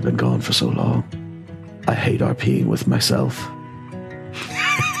sorry to have been gone for so long. I hate RPing with myself.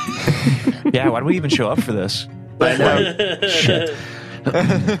 Yeah, why do we even show up for this? I know. Shit.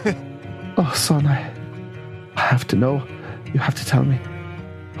 Oh, son, I have to know. You have to tell me.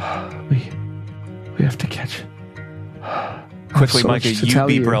 We have to catch. Quickly, Micah, you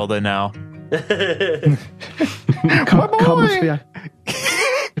be Brelda now. Come with me. I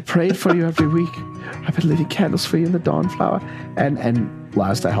prayed for you every week. I've been lighting candles for you in the dawn flower. And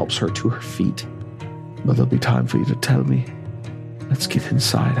Lasta helps her to her feet. Well, there'll be time for you to tell me. Let's get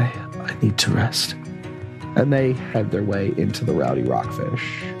inside. I need to rest. And they head their way into the Rowdy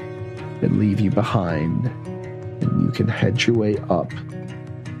Rockfish and leave you behind. And you can head your way up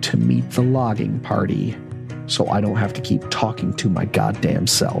to meet the logging party, so I don't have to keep talking to my goddamn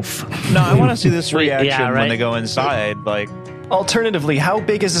self. No, I want to see this reaction when they go inside. Like, alternatively, how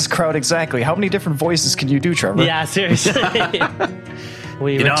big is this crowd exactly? How many different voices can you do, Trevor? Yeah, seriously.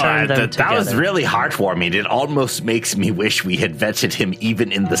 We returned them together. That was really heartwarming. It almost makes me wish we had vetted him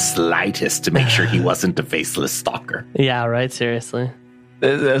even in the slightest to make sure he wasn't a faceless stalker. Yeah, right, seriously.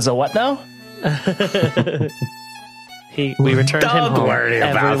 As a what now? We returned him home. Don't worry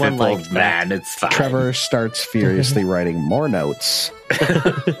about Everyone it, liked old man. It's fine. Trevor starts furiously writing more notes.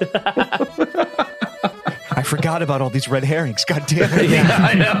 I forgot about all these red herrings. God damn it. Yeah,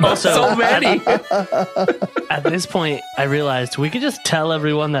 I know. Also, So many. At this point, I realized we could just tell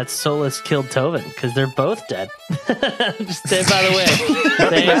everyone that Solus killed Tovin, because they're both dead. Just say, by the way.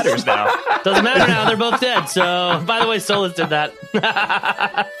 Nothing matters now. Doesn't matter now, they're both dead. So, by the way, Solus did that.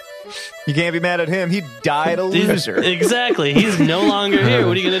 You can't be mad at him. He died a loser. Exactly. He's no longer here.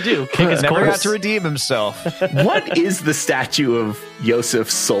 What are you going to do? Kick his Never corpse? got to redeem himself. What is the statue of Yosef,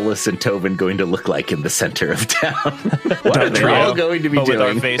 Solus, and Tobin going to look like in the center of town? What are they all going to be But with our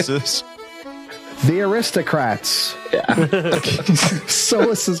doing? faces. The aristocrats. Yeah.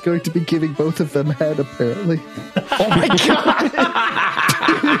 Solus is going to be giving both of them head, apparently. Oh my god!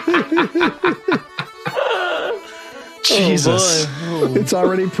 Jesus. Oh, It's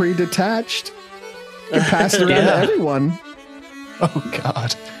already pre-detached. You can pass it around to everyone. Oh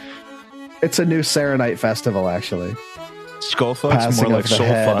god. It's a new Serenite festival, actually. Skull fuck's Passing more like of the soul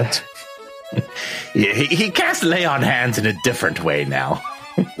head. fucked. Yeah, he casts lay on hands in a different way now.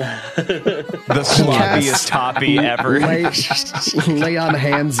 The sloppiest toppy ever. Lay on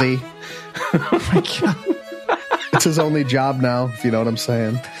handsy. Oh my God. It's his only job now, if you know what I'm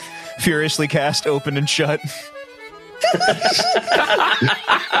saying. Furiously cast open and shut.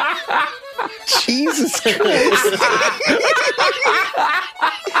 Jesus Christ.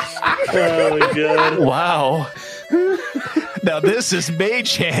 Oh my god. Wow. Now this is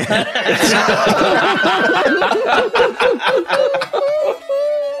Mage Hand.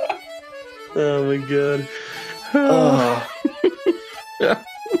 Oh my god.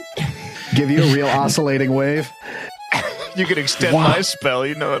 Give you a real oscillating wave. You can extend my spell,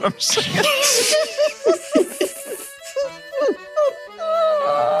 you know what I'm saying?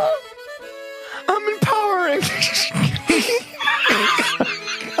 I'm empowering.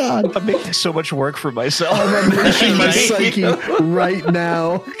 God, I'm making so much work for myself. I'm unleashing my psyche right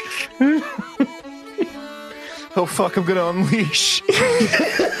now. Oh fuck, I'm gonna unleash.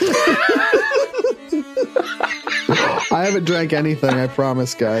 I haven't drank anything, I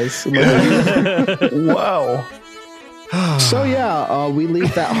promise, guys. Wow. So yeah, we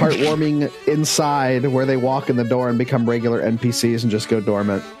leave that heartwarming inside where they walk in the door and become regular NPCs and just go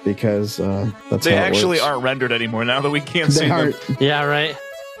dormant because that's They how it actually works. aren't rendered anymore now that we can't They see them. aren't. Yeah, right.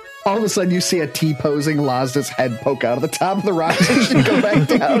 All of a sudden, you see a T-posing Lazda's head poke out of the top of the rock and go back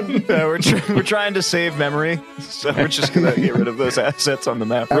down. Yeah, we're trying to save memory, so we're just gonna get rid of those assets on the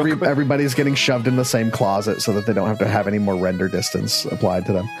map. real quick. Everybody's getting shoved in the same closet so that they don't have to have any more render distance applied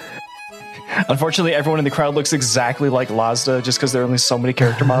to them. Unfortunately, everyone in the crowd looks exactly like Lazda just because there are only so many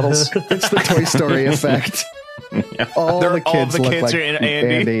character models. It's the Toy Story effect. All the kids look like are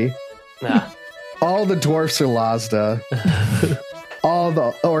Andy. Nah. All the dwarfs are Lazda. All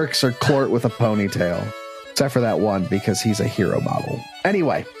the orcs are Clort with a ponytail. Except for that one, because he's a hero model.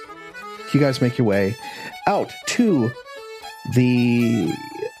 Anyway, you guys make your way out to the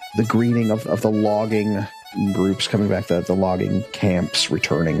greeting of the logging groups coming back, the logging camps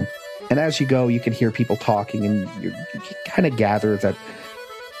returning. And as you go, you can hear people talking, and you kind of gather that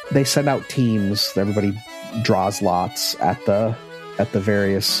they send out teams. Everybody draws lots at the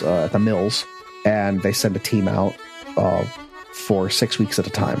various at the mills, and they send a team out for 6 weeks at a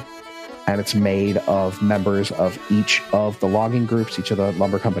time. And it's made of members of each of the logging groups, each of the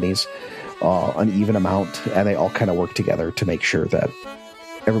lumber companies, an even amount, and they all kind of work together to make sure that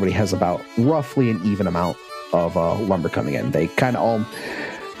everybody has about roughly an even amount of lumber coming in. They kind of all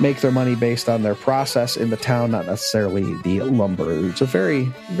make their money based on their process in the town, not necessarily the lumber. It's a very,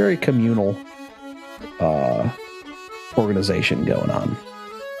 very communal organization going on.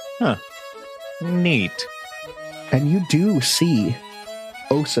 Huh. Neat. And you do see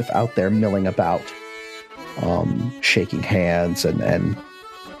Osif out there milling about, shaking hands and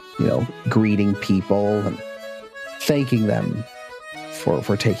greeting people and thanking them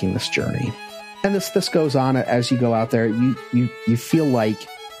for taking this journey. And this goes on as you go out there. You feel like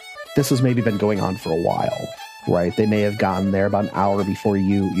this has maybe been going on for a while, right? They may have gotten there about an hour before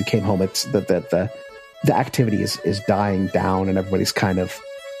you came home. It's that the activity is dying down and everybody's kind of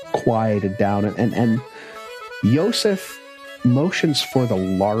quieted down. And Yosef motions for the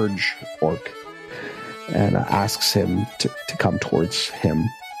large orc and asks him to come towards him,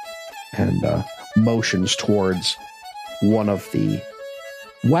 and motions towards one of the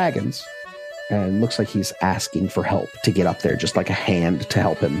wagons, and looks like he's asking for help to get up there, just like a hand to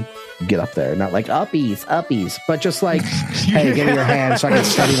help him get up there. Not like uppies, but just like, hey, give me your hand so I can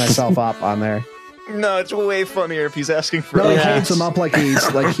steady myself up on there. No, it's way funnier if he's asking for. No, he holds him up like he's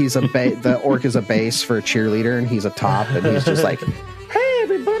the orc is a base for a cheerleader, and he's a top, and he's just like, hey,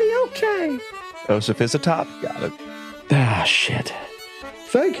 everybody, okay. Joseph is a top. Got it. Ah, shit.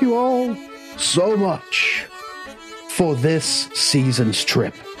 Thank you all so much for this season's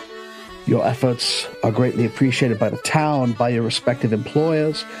trip. Your efforts are greatly appreciated by the town, by your respective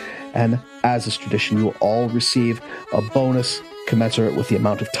employers, and as is tradition, you will all receive a bonus commensurate with the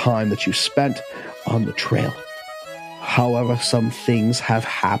amount of time that you spent on the trail. However, some things have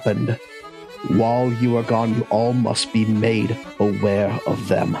happened. While you are gone, you all must be made aware of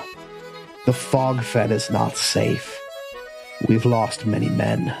them. The fog fen is not safe. We've lost many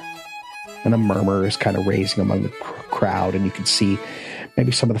men. And a murmur is kind of raising among the crowd, and you can see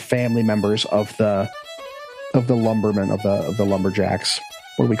maybe some of the family members of the lumbermen, of the lumberjacks.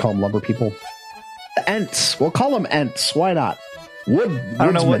 What do we call them? Lumber people? Ents. We'll call them Ents. Why not? I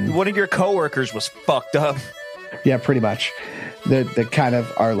don't know, one of your coworkers was fucked up. Yeah, pretty much. They kind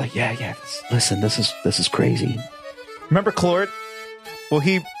of are like, yeah. Listen, this is crazy. Remember Clort? Well,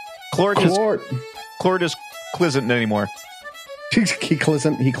 Clort is Clisn't anymore. He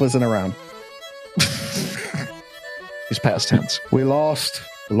clissin' around. He's past tense. We lost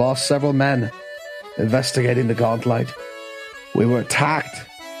several men investigating the Gauntlet. We were attacked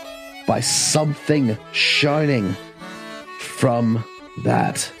by something shining from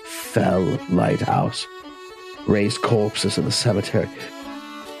that fell lighthouse. Raised corpses in the cemetery.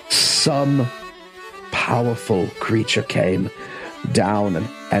 Some powerful creature came down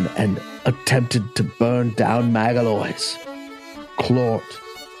and attempted to burn down Magaloy's. Claude,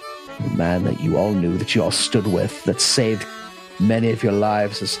 the man that you all knew, that you all stood with, that saved many of your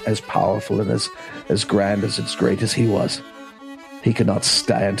lives, as powerful and as grand, as great as he was. He could not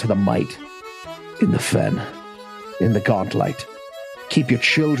stand to the might in the fen, in the Gauntlet. Keep your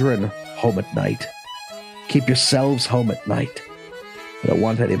children home at night. Keep yourselves home at night. I don't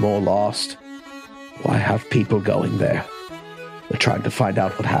want any more lost. Why have people going there? They're trying to find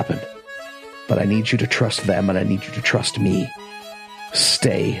out what happened. But I need you to trust them, and I need you to trust me.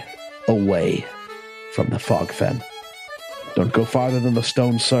 Stay away from the fog fen. Don't go farther than the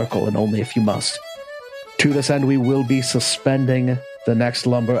stone circle, and only if you must. To this end, we will be suspending the next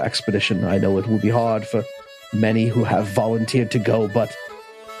lumber expedition. I know it will be hard for many who have volunteered to go, but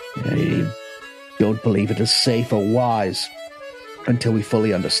I don't believe it is safe or wise until we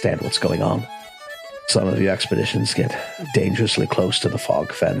fully understand what's going on. Some of your expeditions get dangerously close to the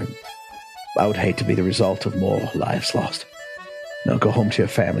fog fen. I would hate to be the result of more lives lost. Now go home to your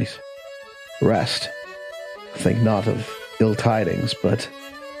families. Rest. Think not of ill tidings, but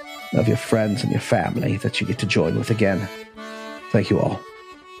of your friends and your family that you get to join with again. Thank you all.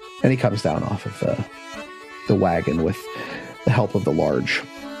 And he comes down off of the wagon with the help of the large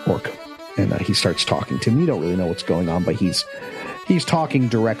orc. And he starts talking to him. You don't really know what's going on, but he's talking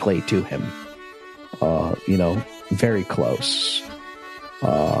directly to him. Very close.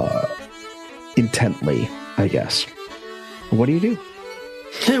 Intently, I guess. What do you do?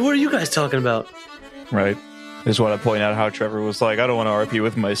 Hey, what are you guys talking about? Right. I just want to point out how Trevor was like, I don't want to RP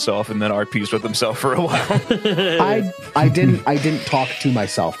with myself, and then RPs with himself for a while. I didn't talk to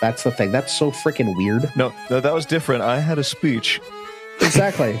myself. That's the thing. That's so freaking weird. No, that was different. I had a speech.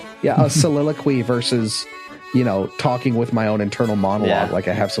 Exactly. Yeah, a soliloquy versus, talking with my own internal monologue, like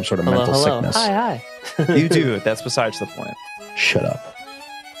I have some sort of mental sickness. Hi. You do. That's besides the point. Shut up.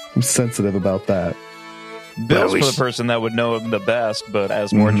 I'm sensitive about that. Bill's for the person that would know him the best, but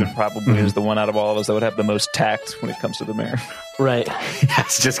as Morgan probably is the one out of all of us that would have the most tact when it comes to the mayor. Right. I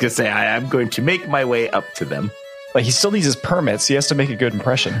was just going to say, I'm going to make my way up to them. But he still needs his permits. He has to make a good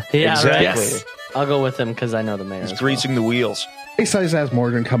impression. Yeah, exactly. right. Yes. I'll go with him because I know the mayor. He's greasing the wheels. He says as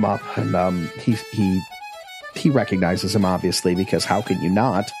Morgan come up, and he recognizes him, obviously, because how can you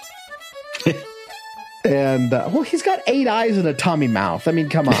not? And, he's got 8 eyes and a tummy mouth. I mean,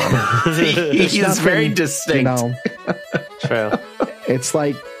 come on. He's very distinct. True. It's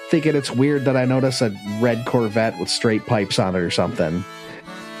like thinking it's weird that I notice a red Corvette with straight pipes on it or something.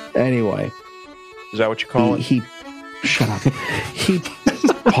 Anyway. Is that what you call it? He shut up. He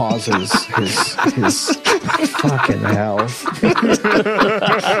pauses his fucking hell.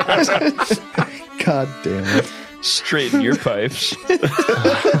 God damn it. Straighten your pipes.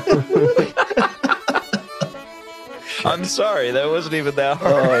 I'm sorry, that wasn't even that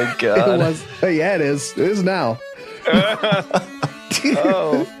hard. Oh, God. Yeah, it is. It is now.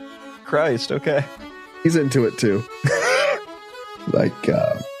 Oh, Christ, okay. He's into it, too. As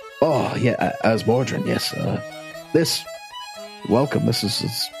Mordrin, yes. Welcome. This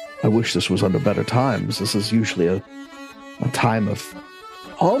is I wish this was under better times. This is usually a time of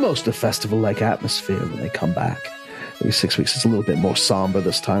almost a festival-like atmosphere when they come back. Every 6 weeks. It's a little bit more somber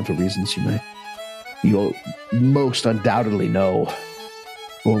this time for reasons you'll most undoubtedly know.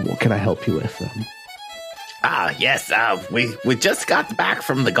 Well, what can I help you with? Yes. We just got back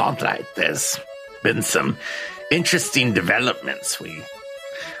from the Gauntlet. There's been some interesting developments. We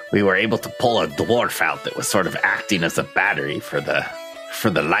were able to pull a dwarf out that was sort of acting as a battery for the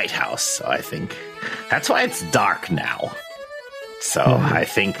lighthouse. So I think that's why it's dark now. So I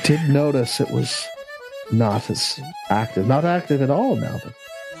think did notice it was not as active, not active at all now. But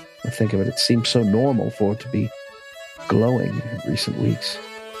I think of it, it seems so normal for it to be glowing in recent weeks.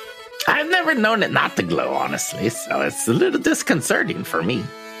 I've never known it not to glow, honestly, so it's a little disconcerting for me.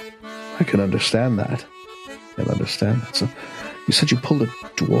 I can understand that. So, you said you pulled a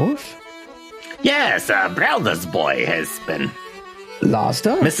dwarf? Yes, Brelda's boy has been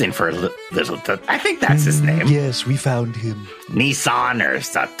Lazda? missing for a little. I think that's his name. Yes, we found him. Nissan or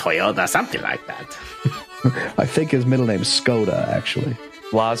Toyota, something like that. I think his middle name's Skoda, actually.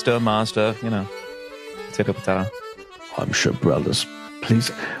 Mazda, potato, potato. I'm sure Brelda's. Please,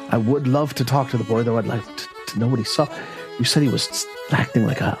 I would love to talk to the boy, though I'd like to know what he saw. You said he was acting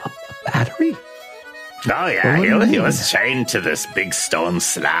like a battery? Oh yeah, he was chained to this big stone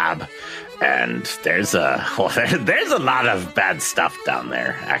slab, and there's a lot of bad stuff down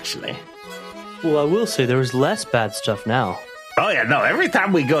there, actually. Well, I will say there's less bad stuff now. Oh yeah, no, every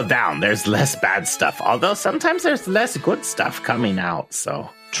time we go down, there's less bad stuff. Although sometimes there's less good stuff coming out, so.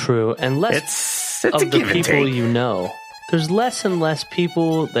 True, and less It's of a the give and people take. you know. There's less and less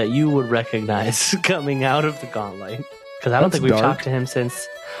people that you would recognize coming out of the Gauntlet. Because I don't think we've talked to him since...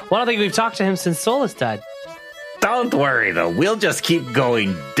 Well, I don't think we've talked to him since Solus died. Don't worry, though. We'll just keep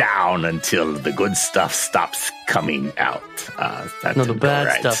going down until the good stuff stops coming out. The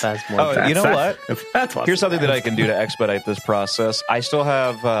bad stuff has more. Oh, you know what? That's what. Here's something that I can do to expedite this process. I still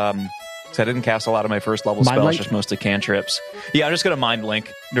have, because I didn't cast a lot of my first level Mind spells, link? just mostly cantrips. Yeah, I'm just going to mind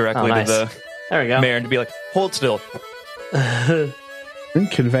link directly nice. to the There we go. mayor and to be like, hold still.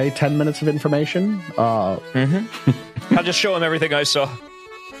 Convey 10 minutes of information. I'll just show him everything I saw.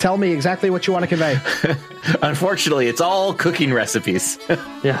 Tell me exactly what you want to convey. Unfortunately, it's all cooking recipes.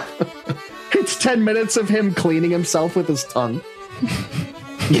 Yeah. It's 10 minutes of him cleaning himself with his tongue.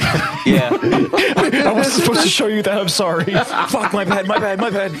 Yeah. I wasn't supposed to show you that. I'm sorry. Fuck, my bad.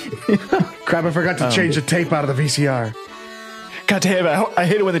 Crap, I forgot to change the tape out of the VCR. God damn it. I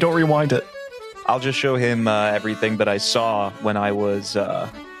hate it when they don't rewind it. I'll just show him everything that I saw when I was,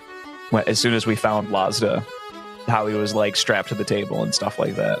 as soon as we found Lazda, how he was like strapped to the table and stuff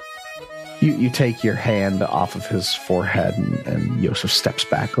like that. You take your hand off of his forehead, and Yosef steps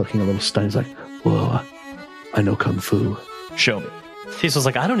back, looking a little stunned. He's like, whoa, I know Kung Fu. Show me. Cecil's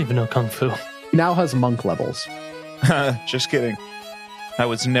like, I don't even know Kung Fu. He now has monk levels. Just kidding. I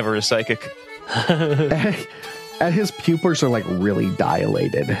was never a psychic. And his pupils are like really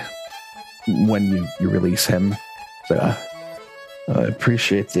dilated when you release him. So, I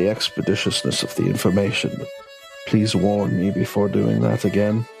appreciate the expeditiousness of the information, but please warn me before doing that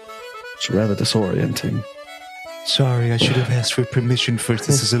again. It's rather disorienting. Sorry, I should have asked for permission first.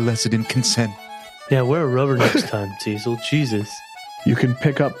 This is a lesson in consent. Yeah, wear a rubber next time, Cecil. Jesus. You can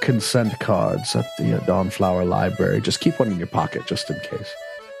pick up consent cards at the Dawnflower Library. Just keep one in your pocket, just in case.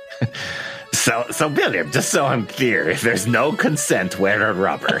 So Billiam, just so I'm clear, if there's no consent, wear a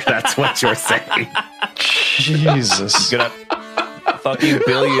rubber. That's what you're saying. Jesus. Gonna fucking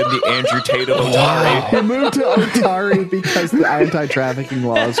Billiam, the Andrew Tate of Otari. He moved to Otari because the anti-trafficking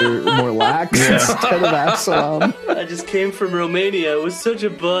laws are more lax instead of Absalom. I just came from Romania. It was such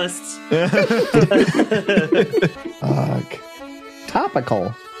a bust.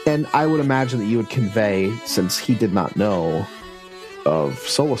 Topical. And I would imagine that you would convey, since he did not know of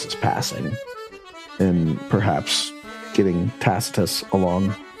Solus's passing, and perhaps getting Tacitus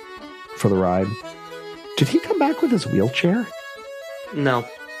along for the ride. Did he come back with his wheelchair? No.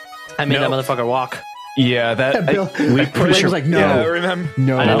 I made that motherfucker walk. Yeah, that Bill, we pretty sure, like, no. Yeah, remember?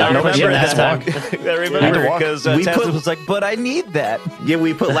 No, I did not remember that time. I remember because We Tacitus put- was like, "But I need that." Yeah,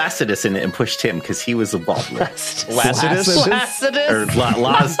 we put Lacidus in it and pushed him because he was a bald man. Lacidus? Or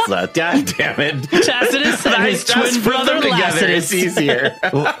Lazda. God damn it. Tacitus and his Just twin put brother them together. It's Lacidus. easier.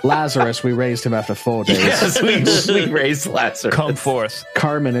 Lazarus, we raised him after 4 days. Yes, we raised Lazarus. Come forth.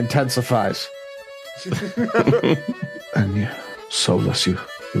 Carmen intensifies. And yeah, Solus, you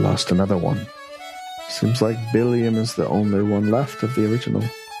lost another one. Seems like Billiam is the only one left of the original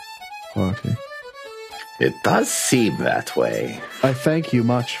party. It does seem that way. I thank you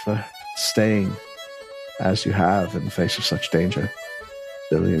much for staying as you have in the face of such danger.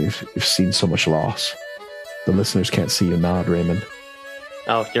 Billiam, you've seen so much loss. The listeners can't see you nod, Raymond.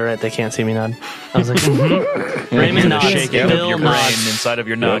 Oh, you're right. They can't see me nod. I was like, Raymond nods. Shaking Bill of your brain nods. inside of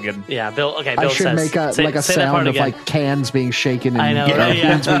your noggin. Yeah, Bill. Okay, Bill I should says. make a say a that part sound of again. like cans being shaken and I know, right?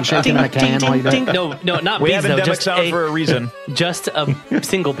 Yeah. beans being shaken in a can while you do it. ding. No, not We beads have though. endemic Just sound for a reason. just a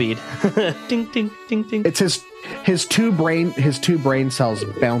single bead. Ding, ding, ding, ding. It's his two brain cells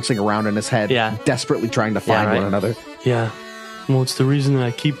bouncing around in his head, Yeah. desperately trying to find right. one another. Yeah. Well, it's the reason that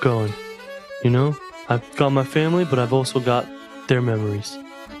I keep going. You know, I've got my family, but I've also got their memories.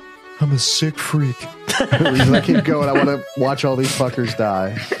 I'm a sick freak. The reason I keep going, I want to watch all these fuckers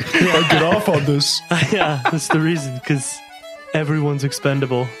die. I get off on this. Yeah, that's the reason, because everyone's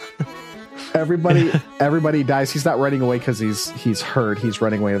expendable. Everybody dies. He's not running away because he's hurt. He's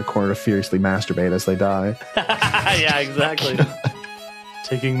running away to the corner to furiously masturbate as they die. Yeah, exactly.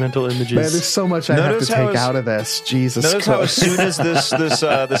 Taking mental images. Man, there's so much I have to Notice how take out of this. Jesus Notice how as Christ. soon as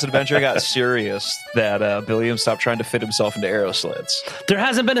this adventure got serious, that Billiam stopped trying to fit himself into arrow slits. There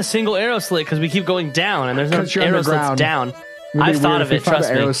hasn't been a single arrow slit because we keep going down, and there's no 'Cause you're arrow slits underground. down. I've thought of it. Trust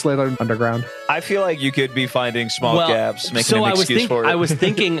me. Arrow slit underground. I feel like you could be finding small gaps, making so an excuse for it. I was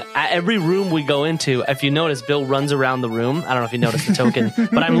thinking, at every room we go into, if you notice, Bill runs around the room. I don't know if you noticed the token,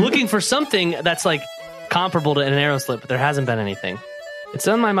 but I'm looking for something that's like comparable to an arrow slit, but there hasn't been anything. It's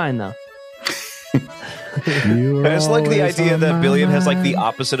on my mind though. And it's like the idea that Billiam has like the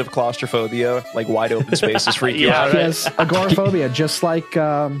opposite of claustrophobia, like wide open spaces freak you out. He has agoraphobia, just like He's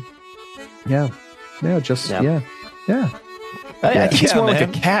more like a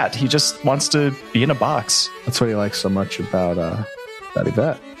cat. He just wants to be in a box. That's what he likes so much about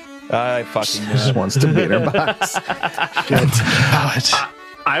Yvette. I fucking know. Just wants to be in her box.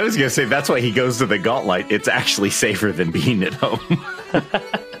 I was going to say that's why he goes to the Gauntlet. It's actually safer than being at home.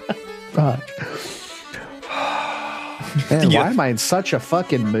 Fuck. Man, why am I in such a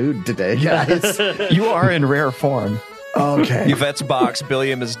fucking mood today, guys? You are in rare form. Okay. Yvette's box,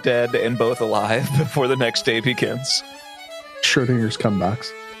 Billiam is dead and both alive before the next day begins. Schrodinger's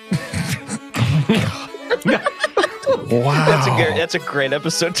comebacks. Wow. That's a great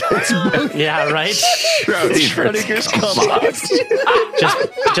episode title. Yeah, right? Schrodinger's comebacks.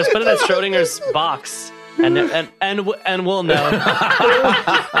 just put it in Schrodinger's box, and we'll know.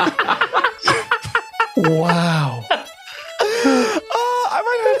 Wow. I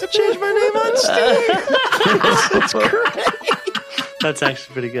might have to change my name on Steam. That's great. That's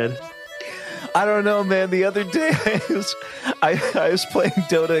actually pretty good. I don't know, man. The other day I was playing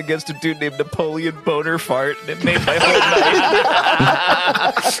Dota against a dude named Napoleon Boner Fart, and it made my whole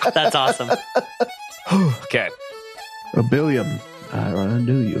night. That's awesome. Okay. Billiam, I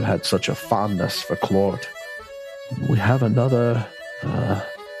knew you had such a fondness for Claude. We have another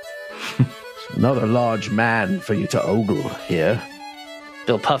large man for you to ogle here.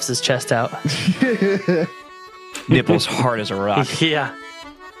 Bill puffs his chest out. Nipples hard as a rock. Yeah.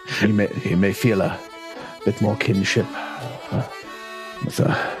 He may feel a bit more kinship with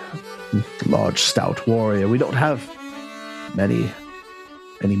a large, stout warrior. We don't have many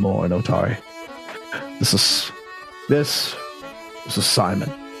more in Otari. This is Simon.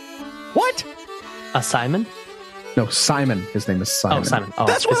 What? A Simon? No, Simon. His name is Simon. Oh, Simon. Oh,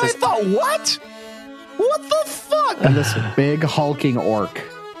 That's what I thought. What? What the fuck? And this big hulking orc,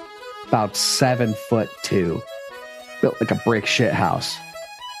 about 7'2", built like a brick shit house.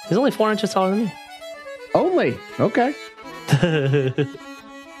 He's only 4 inches taller than me. Only okay.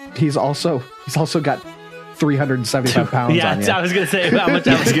 He's also got 375 pounds yeah, on you. I was gonna say how much.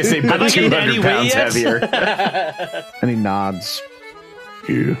 I was going to say, Have but I gained any 200 weight pounds yet? heavier. And he nods.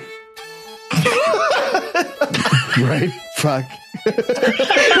 You. Right? Fuck.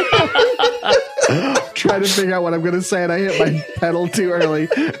 Trying to figure out what I'm going to say, and I hit my pedal too early.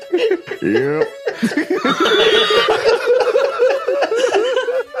 Yep.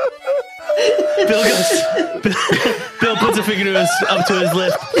 Bill puts a finger up to his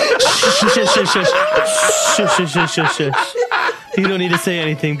lip. Shush. You don't need to say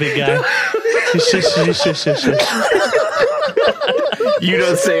anything, big guy. Shush. You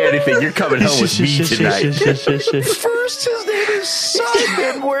don't say anything. You're coming home with me tonight. First, his name is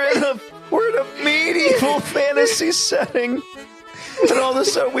Simon. We're in a medieval fantasy setting, and all of a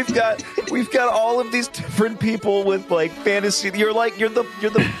sudden we've got all of these different people with like fantasy. You're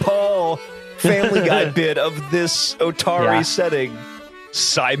the Paul Family Guy bit of this Otari setting.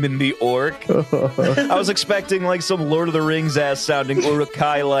 Simon the Orc. I was expecting like some Lord of the Rings ass sounding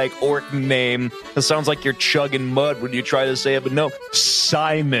Urukai like orc name. It sounds like you're chugging mud when you try to say it, but no,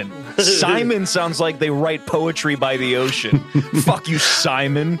 Simon. Simon sounds like they write poetry by the ocean. Fuck you,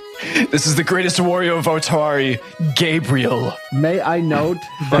 Simon. This is the greatest warrior of Otari, Gabriel. May I note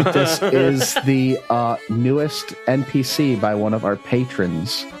that this is the newest NPC by one of our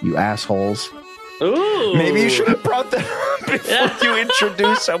patrons, you assholes. Ooh. Maybe you should have brought that up before you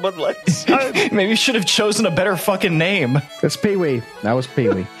introduced someone like Simon. Maybe you should have chosen a better fucking name. It's Pee-wee. That was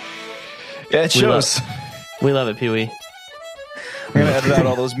Pee-wee. Yeah, it shows. We love it, Pee-wee. We're going to edit out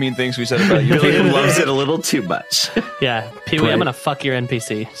all those mean things we said about you. Billy loves it a little too much. Yeah, Pee-wee, I'm going to fuck your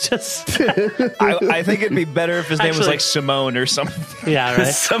NPC. Just I think it'd be better if his name was like Simone or something. Yeah, right.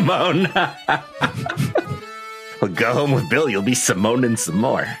 Simone. Well, go home with Bill. You'll be Simone and some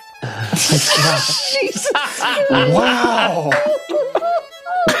more. Jesus. Wow.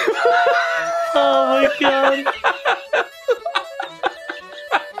 Oh my god.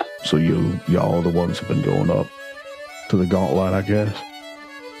 So y'all the ones have been going up to the Gauntlet, I guess.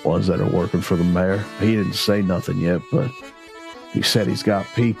 Ones that are working for the mayor. He didn't say nothing yet, but he said he's got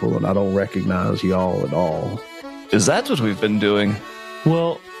people, and I don't recognize y'all at all. Is that what we've been doing?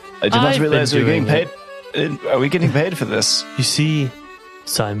 Well, I did not I've realize we been were getting doing paid. Are we getting paid for this? You see,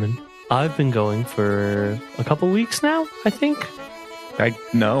 Simon, I've been going for a couple weeks now, I think. I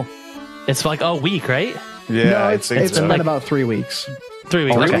know. It's like a week, right? Yeah, No, it's been like about 3 weeks. 3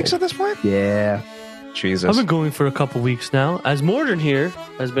 weeks. 3 okay. weeks at this point? Yeah. Jesus. I've been going for a couple weeks now. As Morden here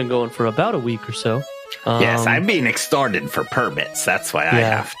has been going for about a week or so. Yes, I'm being extorted for permits. That's why I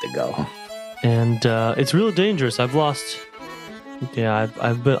have to go. And it's real dangerous. I've lost. Yeah,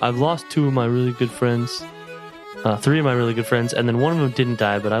 I've lost 2 of my really good friends. 3 of my really good friends, and then one of them didn't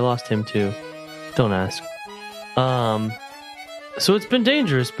die, but I lost him too. Don't ask. So it's been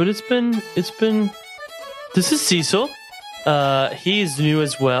dangerous, but it's been. This is Cecil. He's new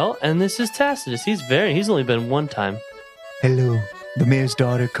as well, and this is Tacitus. He's only been one time. Hello. The mayor's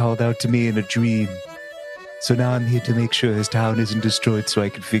daughter called out to me in a dream. So now I'm here to make sure his town isn't destroyed so I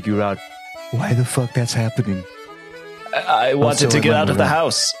can figure out why the fuck that's happening. I wanted to get out of the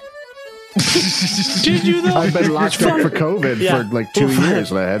house. Did you though? I've been locked up for COVID for like 2 years.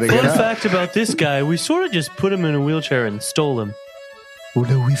 And I had to get Fun out. fact about this guy, we sort of just put him in a wheelchair and stole him. Well,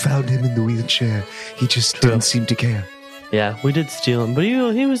 no, we found him in the wheelchair. He just didn't seem to care. Yeah, we did steal him, but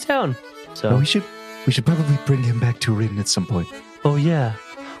he was down. So Well, we should probably bring him back to Rin at some point. Oh yeah.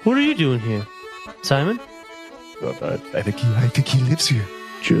 What are you doing here? Simon? I think he lives here.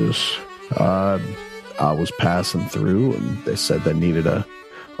 Just, I was passing through, and they said they needed a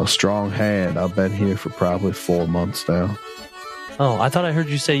strong hand. I've been here for probably 4 months now. Oh, I thought I heard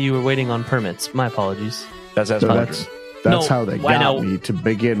you say you were waiting on permits. My apologies. That's That's how they I know. got me to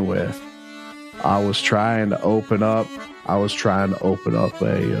begin with. I was trying to open up a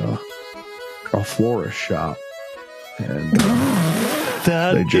florist shop, and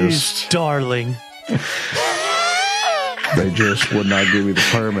That They is just- darling. they just would not give me the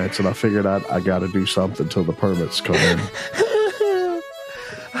permits, and I figured I got to do something till the permits come in.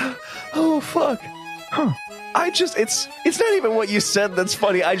 Oh fuck. Huh. It's not even what you said that's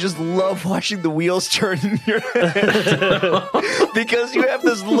funny. I just love watching the wheels turn in your head. Because you have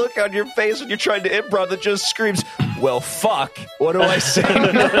this look on your face when you're trying to improv that just screams, well, fuck. What do I say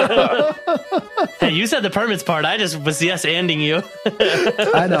now? Hey, you said the permits part. I just was yes-anding you.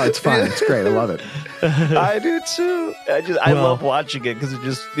 I know, it's fine. It's great. I love it. I do too. I love watching it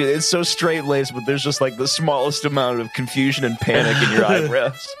because it's so straight laced, but there's just like the smallest amount of confusion and panic in your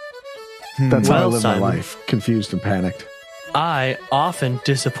eyebrows. That's how I Well, live Simon. my life, confused and panicked. I often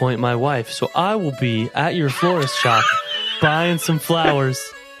disappoint my wife, so I will be at your florist shop buying some flowers.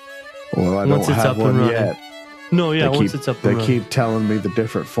 Well, I Once don't it's have up and one running. yet. No, yeah, They once keep- it's up They and running. keep telling me the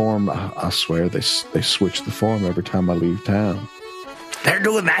different form. I swear they switch the form every time I leave town. They're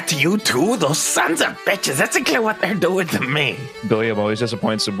doing that to you too? Those sons of bitches. That's exactly what they're doing to me. Billiam always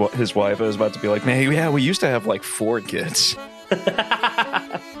disappoints his wife. I was about to be like, man, yeah, we used to have like 4 kids.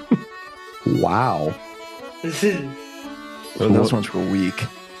 Wow. Well, those ones were weak.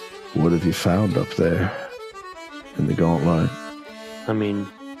 What have you found up there in the gauntlet? I mean,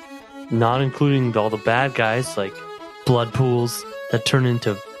 not including all the bad guys like blood pools that turn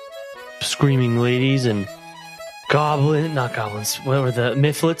into screaming ladies and not goblins. What were the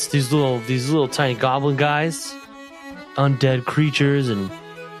Mifflets? These little tiny goblin guys, undead creatures, and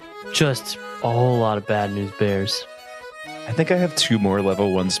just a whole lot of bad news bears. I think I have 2 more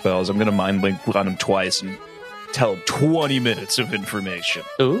level 1 spells. I'm going to mind link on him twice and tell him 20 minutes of information.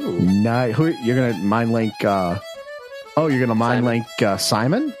 Ooh, Nice. You're gonna mind link? You're gonna mind link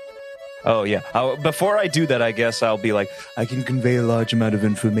Simon? Oh, yeah. Before I do that, I guess I'll be like, I can convey a large amount of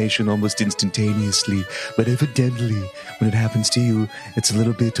information almost instantaneously, but evidently, when it happens to you, it's a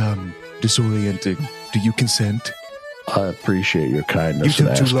little bit disorienting. Do you consent? I appreciate your kindness You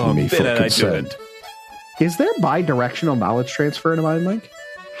in took too asking long. me for Then I do consent. Is there bi-directional knowledge transfer in a mind link?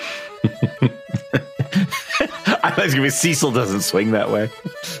 I thought it was going to be Cecil doesn't swing that way.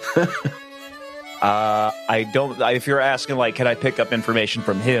 I don't. If you're asking, like, can I pick up information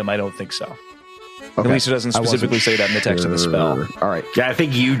from him? I don't think so. Okay. At least it doesn't I wasn't specifically say that in the text of the spell. sure. All right. Yeah, I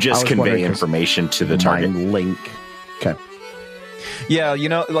think you I just was wondering convey 'cause information to the target. Mind link. Okay. Yeah,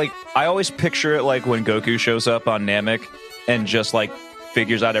 like, I always picture it like when Goku shows up on Namek and just, like,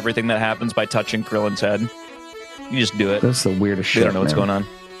 figures out everything that happens by touching Krillin's head. You just do it. That's the weirdest They shit. don't know what's man. going on.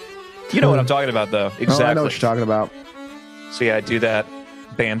 You know what I'm talking about, though. Exactly. Oh, I know what you're talking about. So yeah, I do that,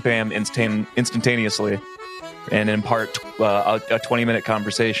 bam, instantaneously, and impart a 20-minute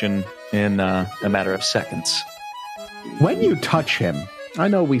conversation in a matter of seconds. When you touch him, I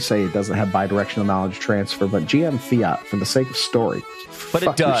know we say it doesn't have bidirectional knowledge transfer, but GM Fiat, for the sake of story, But it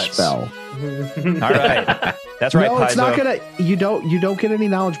fuck your does. spell. All right, that's right, No, it's Paizo. not gonna. You don't get any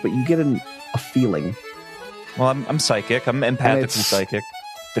knowledge, but you get a feeling. Well, I'm psychic. I'm empathically it's- psychic.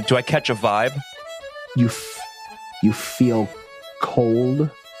 Do I catch a vibe? You feel cold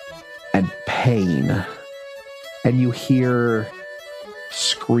pain, and you hear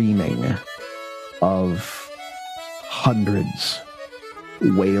screaming of hundreds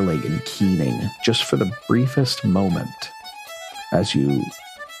wailing and keening just for the briefest moment as you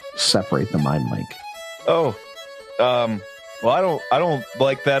separate the mind link. Oh, well, I don't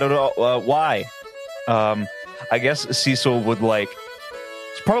like that at all. Why? I guess Cecil would like.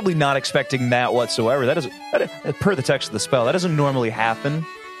 He's probably not expecting that whatsoever. That per the text of the spell, that doesn't normally happen.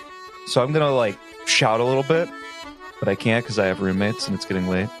 So I'm gonna like shout a little bit, but I can't because I have roommates and it's getting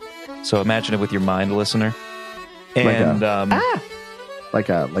late. So imagine it with your mind, listener. And like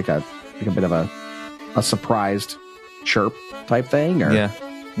a bit of a surprised chirp type thing, or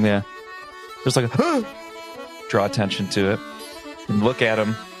yeah. Just like a draw attention to it and look at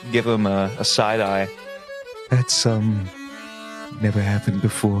him, give him a side eye. That's never happened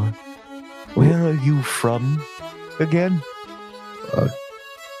before. Where are you from again? I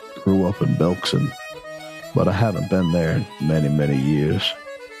grew up in Belkson, but I haven't been there in many, many years.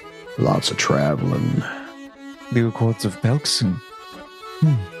 Lots of traveling. The Accords of Belkson.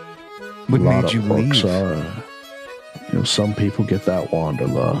 What made you leave? Some people get that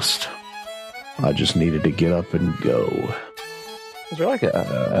wanderlust. I just needed to get up and go. Is there like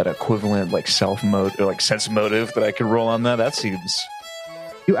an equivalent like self mode or like sense motive that I could roll on that? That seems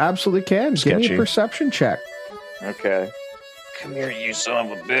You absolutely can. Sketchy. Give me a perception check. okay. Come here, you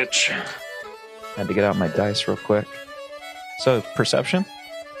son of a bitch. Had to get out my dice real quick. So perception?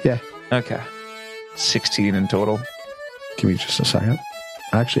 Yeah. Okay. 16 in total. Give me just a second.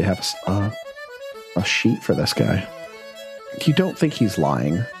 I actually have a sheet for this guy. You don't think he's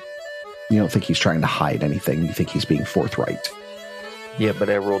lying. You don't think he's trying to hide anything. You think he's being forthright. Yeah, but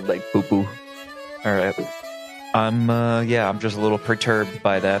I rolled like poo-poo. All right. I'm just a little perturbed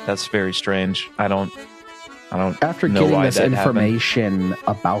by that. That's very strange. I don't After know getting why this that information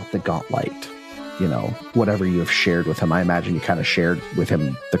about the gauntlet, whatever you have shared with him, I imagine you kind of shared with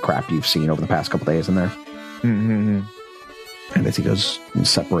him the crap you've seen over the past couple days in there. Mm-hmm. And as he goes and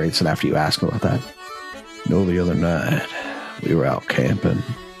separates, and after you ask him about that, the other night we were out camping.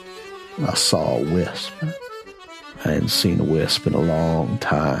 I saw a wisp. I hadn't seen a wisp in a long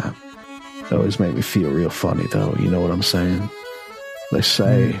time. It always made me feel real funny, though. You know what I'm saying? They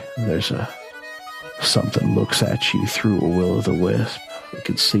say there's something looks at you through a will-o'-the-wisp. You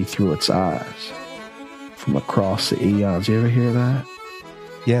can see through its eyes from across the eons. You ever hear that?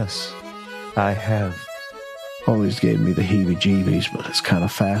 Yes, I have. Always gave me the heebie-jeebies, but it's kind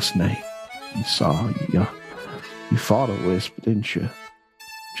of fascinating. You fought a wisp, didn't you?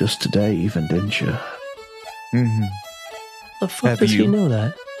 Just today, even, didn't you? Mm-hmm. The fuck does he know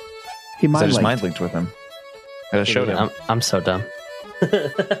that? He I just mind mind linked with him. I just showed him. I'm so dumb.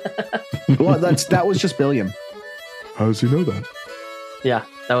 Well, that was just Billiam. How does he know that? Yeah,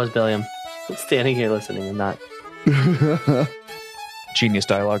 that was Billiam. I'm standing here listening and not. Genius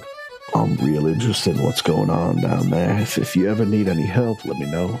dialogue. I'm real interested in what's going on down there. If you ever need any help, let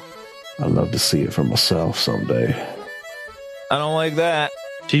me know. I'd love to see it for myself someday. I don't like that.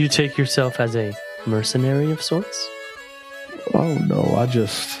 Do you take yourself as a mercenary of sorts? Oh no, I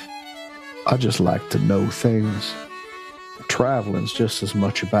just like to know things. Traveling's just as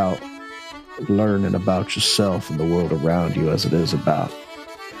much about learning about yourself and the world around you as it is about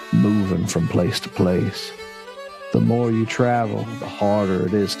moving from place to place. The more you travel, the harder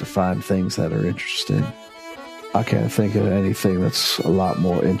it is to find things that are interesting. I can't think of anything that's a lot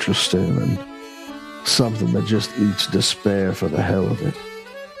more interesting than something that just eats despair for the hell of it.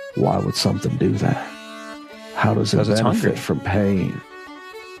 Why would something do that? How does it benefit from pain?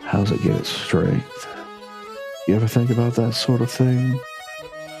 How does it get its strength? You ever think about that sort of thing,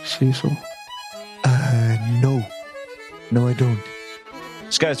 Cecil? No. No, I don't.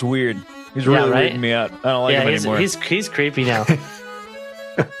 This guy's weird. He's really weirding me out. I don't like him anymore. He's creepy now.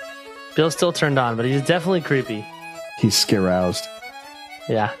 Bill's still turned on, but he's definitely creepy. He's scare-roused.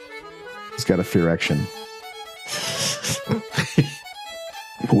 Yeah. He's got a fear-erection.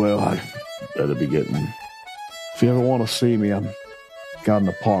 Well, I better be getting... If you ever want to see me, I've got an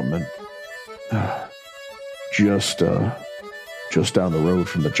apartment just down the road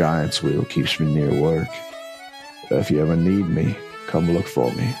from the Giant's Wheel. Keeps me near work. If you ever need me, come look for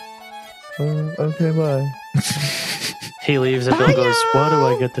me. Okay, bye. He leaves and Bill goes, why do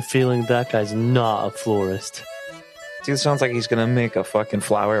I get the feeling that guy's not a florist? Dude, it sounds like he's going to make a fucking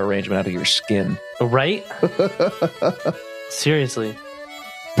flower arrangement out of your skin. Right? Seriously.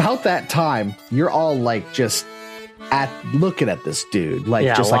 About that time, you're all like just looking at this dude. Like,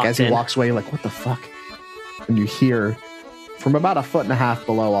 Yeah, just like as he walked in. walks away, you're like, what the fuck? And you hear from about 1.5 feet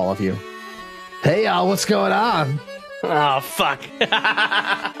below all of you, hey, y'all, what's going on? Oh, fuck.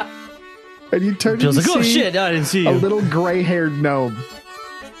 And you turn Bill's and like, oh see shit, I didn't see a you. little gray-haired gnome.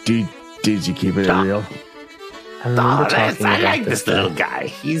 Did you keep it real? I remember talking I about like this little guy.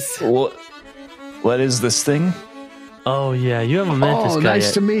 He's What is this thing? Oh yeah, you haven't met this guy nice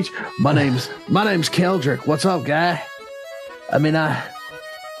yet. to meet you. My name's Keldrick. What's up, guy? I mean, I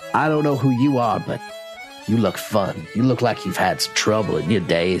don't know who you are, but you look fun. You look like you've had some trouble in your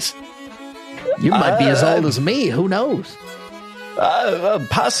days. You might be as old as me. Who knows?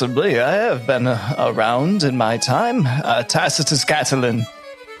 Possibly. I have been around in my time. Tacitus Catalan.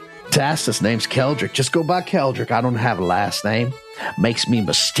 Tacitus, name's Keldrick. Just go by Keldrick. I don't have a last name. Makes me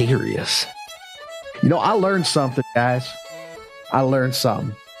mysterious. You know, I learned something, guys. I learned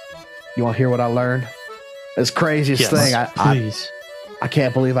something. You want to hear what I learned? It's craziest thing. Please. I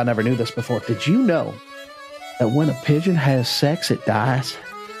can't believe I never knew this before. Did you know that when a pigeon has sex, it dies?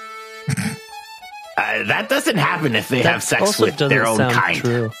 that doesn't happen if they have sex also with their own doesn't sound kind.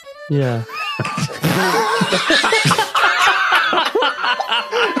 True. Yeah.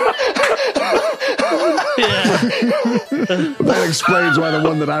 That explains why the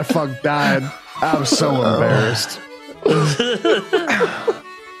one that I fucked died. I'm so embarrassed.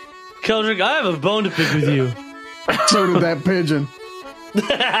 Keldrick, I have a bone to pick with you. So did that pigeon.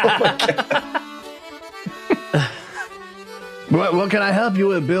 What can I help you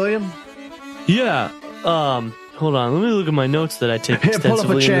with, Billiam? Yeah. Hold on. Let me look at my notes that I take Here, pull up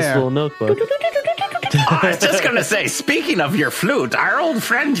a extensively in this chair. little notebook. I was just going to say, speaking of your flute, our old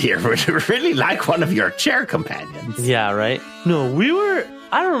friend here would really like one of your chair companions. Yeah, right? No, we were...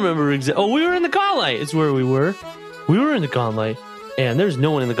 I don't remember exactly... Oh, we were in the Gauntlet is where we were. We were in the Gauntlet, and there's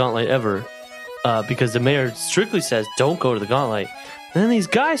no one in the Gauntlet ever, because the mayor strictly says, don't go to the Gauntlet. And then these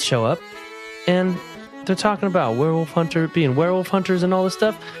guys show up, and they're talking about being werewolf hunters and all this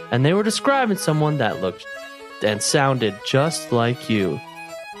stuff, and they were describing someone that looked and sounded just like you.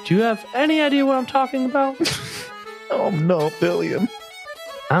 Do you have any idea what I'm talking about? Oh no, Billiam.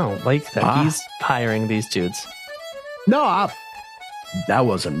 I don't like that he's hiring these dudes. No, that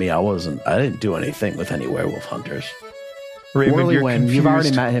wasn't me. I didn't do anything with any werewolf hunters. Raymond, you're Whirlywin, you've already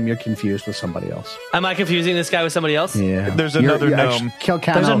confused. met him. You're confused with somebody else. Am I confusing this guy with somebody else? Yeah. There's another gnome.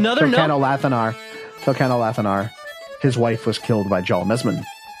 There's another gnome? Kilcano Lathanar. His wife was killed by Jarl Mesman.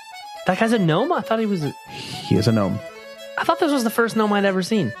 That guy's a gnome? I thought he was... He is a gnome. I thought this was the first gnome I'd ever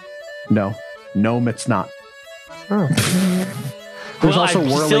seen. No. Gnome, it's not. Oh. There's Well, also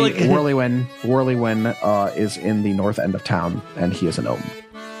I still like- Whirlywin. Whirlywin is in the north end of town, and he is a gnome.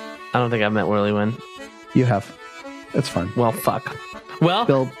 I don't think I've met Whirlywin. You have. It's fine. Well, fuck. Well,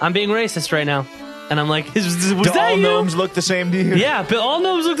 Bill- I'm being racist right now. And I'm like, was Do that all you? gnomes look the same to you? Yeah, Bill, all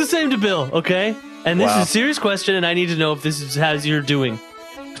gnomes look the same to Bill, okay? And this Wow. is a serious question, and I need to know if this is how you're doing.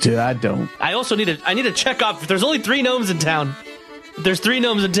 Dude, I don't. I also need to check off if there's only 3 gnomes in town. If there's 3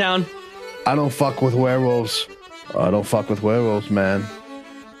 gnomes in town. I don't fuck with werewolves. I don't fuck with werewolves, man.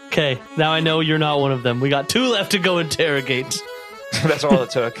 Okay, now I know you're not one of them. We got 2 left to go interrogate. That's all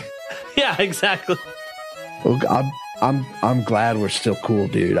it took. Yeah, exactly. Look, I'm glad we're still cool,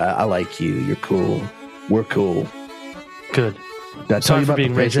 dude. I like you. You're cool. We're cool. Good. Did I tell Sorry you for about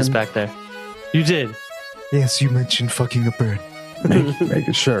being the pigeon? racist back there. You did. Yes, you mentioned fucking a bird.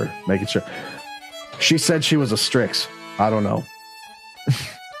 Making sure. She said she was a Strix. I don't know.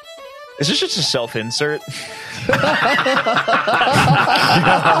 Is this just a self-insert?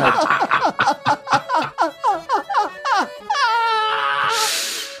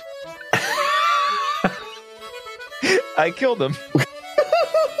 I killed him.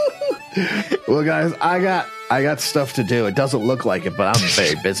 Well, guys, I got stuff to do. It doesn't look like it, but I'm a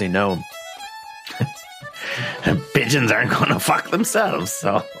very busy gnome. Pigeons aren't going to fuck themselves,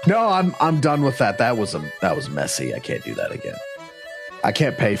 so. No, I'm done with that. That was messy. I can't do that again. I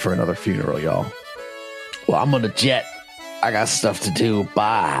can't pay for another funeral, y'all. Well, I'm on a jet. I got stuff to do.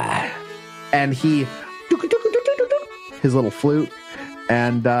 Bye. And he his little flute,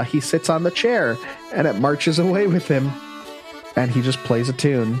 and he sits on the chair, and it marches away with him. And he just plays a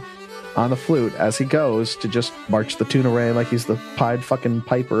tune on the flute as he goes to just march the tune away like he's the Pied fucking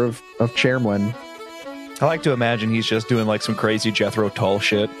Piper of Chairmlin. I like to imagine he's just doing like some crazy Jethro Tull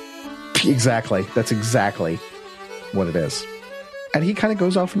shit. Exactly. That's exactly what it is. And he kind of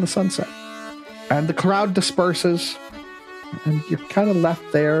goes off in the sunset. And the crowd disperses. And you're kind of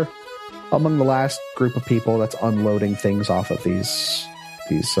left there among the last group of people that's unloading things off of these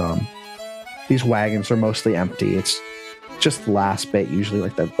wagons are mostly empty. It's just the last bit, usually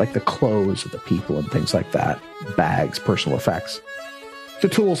like the clothes of the people and things like that. Bags, personal effects. The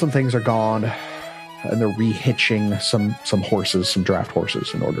tools and things are gone. And they're rehitching some horses, some draft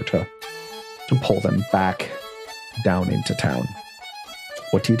horses, in order to pull them back down into town.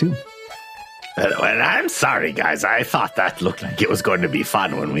 What do you do? Well, I'm sorry, guys. I thought that looked like it was going to be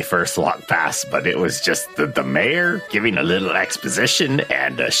fun when we first walked past, but it was just the mayor giving a little exposition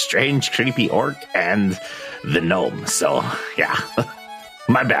and a strange, creepy orc and the gnome. So, yeah,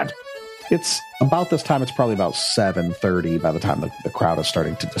 my bad. It's about this time. It's probably about 7:30 by the time the crowd is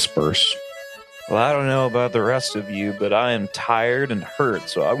starting to disperse. Well, I don't know about the rest of you, but I am tired and hurt,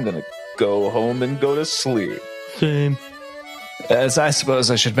 so I'm going to go home and go to sleep. Same. As I suppose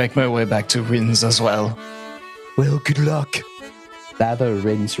I should make my way back to Rins as well. Well, good luck. Lather,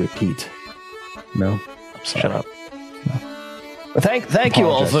 rinse, repeat. No, I'm sorry. Shut up. Well, thank you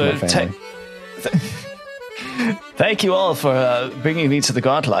all for Apologize to my family. thank you all for bringing me to the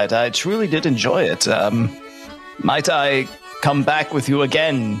Godlight. I truly did enjoy it. Might I come back with you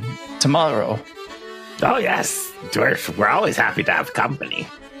again tomorrow? Oh, yes. We're always happy to have company.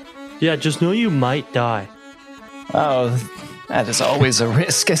 Yeah, just know you might die. Oh, that is always a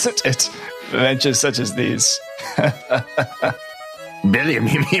risk, isn't it? Adventures such as these. Billy,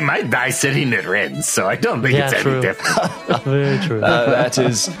 he might die sitting at Rins, so I don't think it's true. any different. Very true. That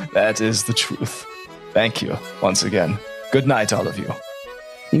is the truth. Thank you once again. Good night, all of you.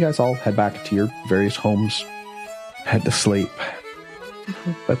 You guys all head back to your various homes, head to sleep.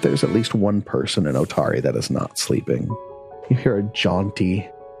 But there's at least one person in Otari that is not sleeping. You hear a jaunty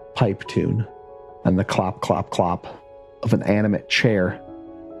pipe tune and the clop, clop, clop of an animate chair.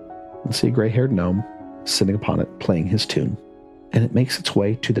 And see a gray-haired gnome sitting upon it playing his tune. And it makes its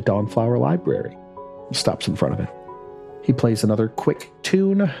way to the Dawnflower Library. He stops in front of it. He plays another quick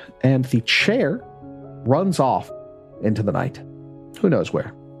tune, and the chair runs off into the night. Who knows where?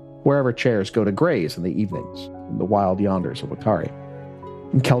 Wherever chairs go to graze in the evenings, in the wild yonders of Otari.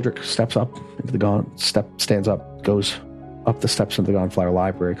 And Keldrick steps up into the stands up, goes up the steps into the Dawnflower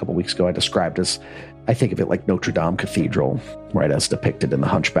Library. A couple weeks ago, I described as, I think of it like Notre Dame Cathedral, right, as depicted in The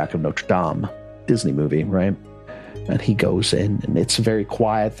Hunchback of Notre Dame Disney movie, right? And he goes in, and it's very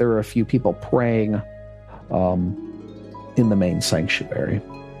quiet. There are a few people praying in the main sanctuary.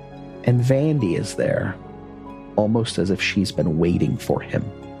 And Vandy is there, almost as if she's been waiting for him.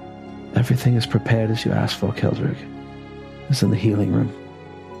 Everything is prepared as you asked for, Keldrick. It's in the healing room.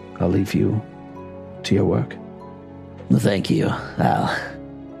 I'll leave you to your work. Thank you.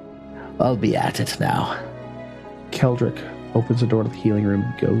 I'll be at it now. Keldrick opens the door to the healing room,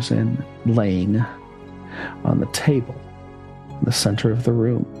 goes in, laying on the table in the center of the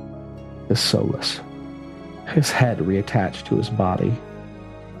room is Solus. His head reattached to his body,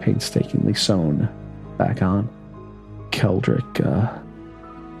 painstakingly sewn back on. Keldrick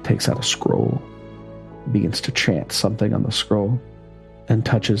takes out a scroll, begins to chant something on the scroll, and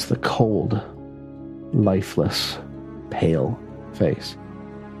touches the cold, lifeless, pale face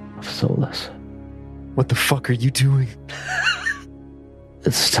of Solus. What the fuck are you doing?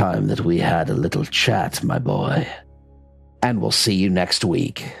 It's time that we had a little chat, my boy. And we'll see you next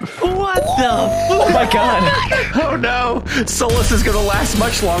week. What the? Oh my god! Oh no! Solus is going to last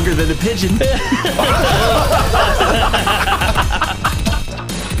much longer than a pigeon.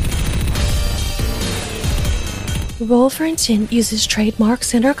 Roll for Intent uses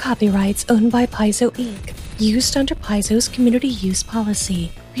trademarks and/or copyrights owned by Paizo Inc., used under Paizo's community use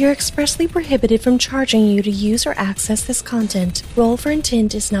policy. We are expressly prohibited from charging you to use or access this content. Roll for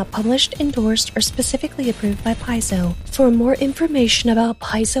Intent is not published, endorsed, or specifically approved by Paizo. For more information about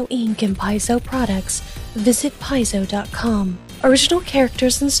Paizo Inc. and Paizo products, visit paizo.com. Original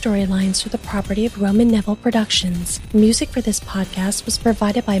characters and storylines are the property of Roman Neville Productions. Music for this podcast was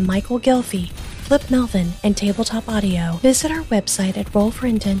provided by Michael Gilfie, Flip Melvin, and Tabletop Audio. Visit our website at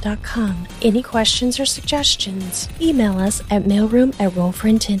rollforintent.com. Any questions or suggestions, email us at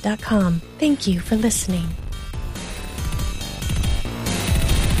mailroom@rollforintent.com. Thank you for listening.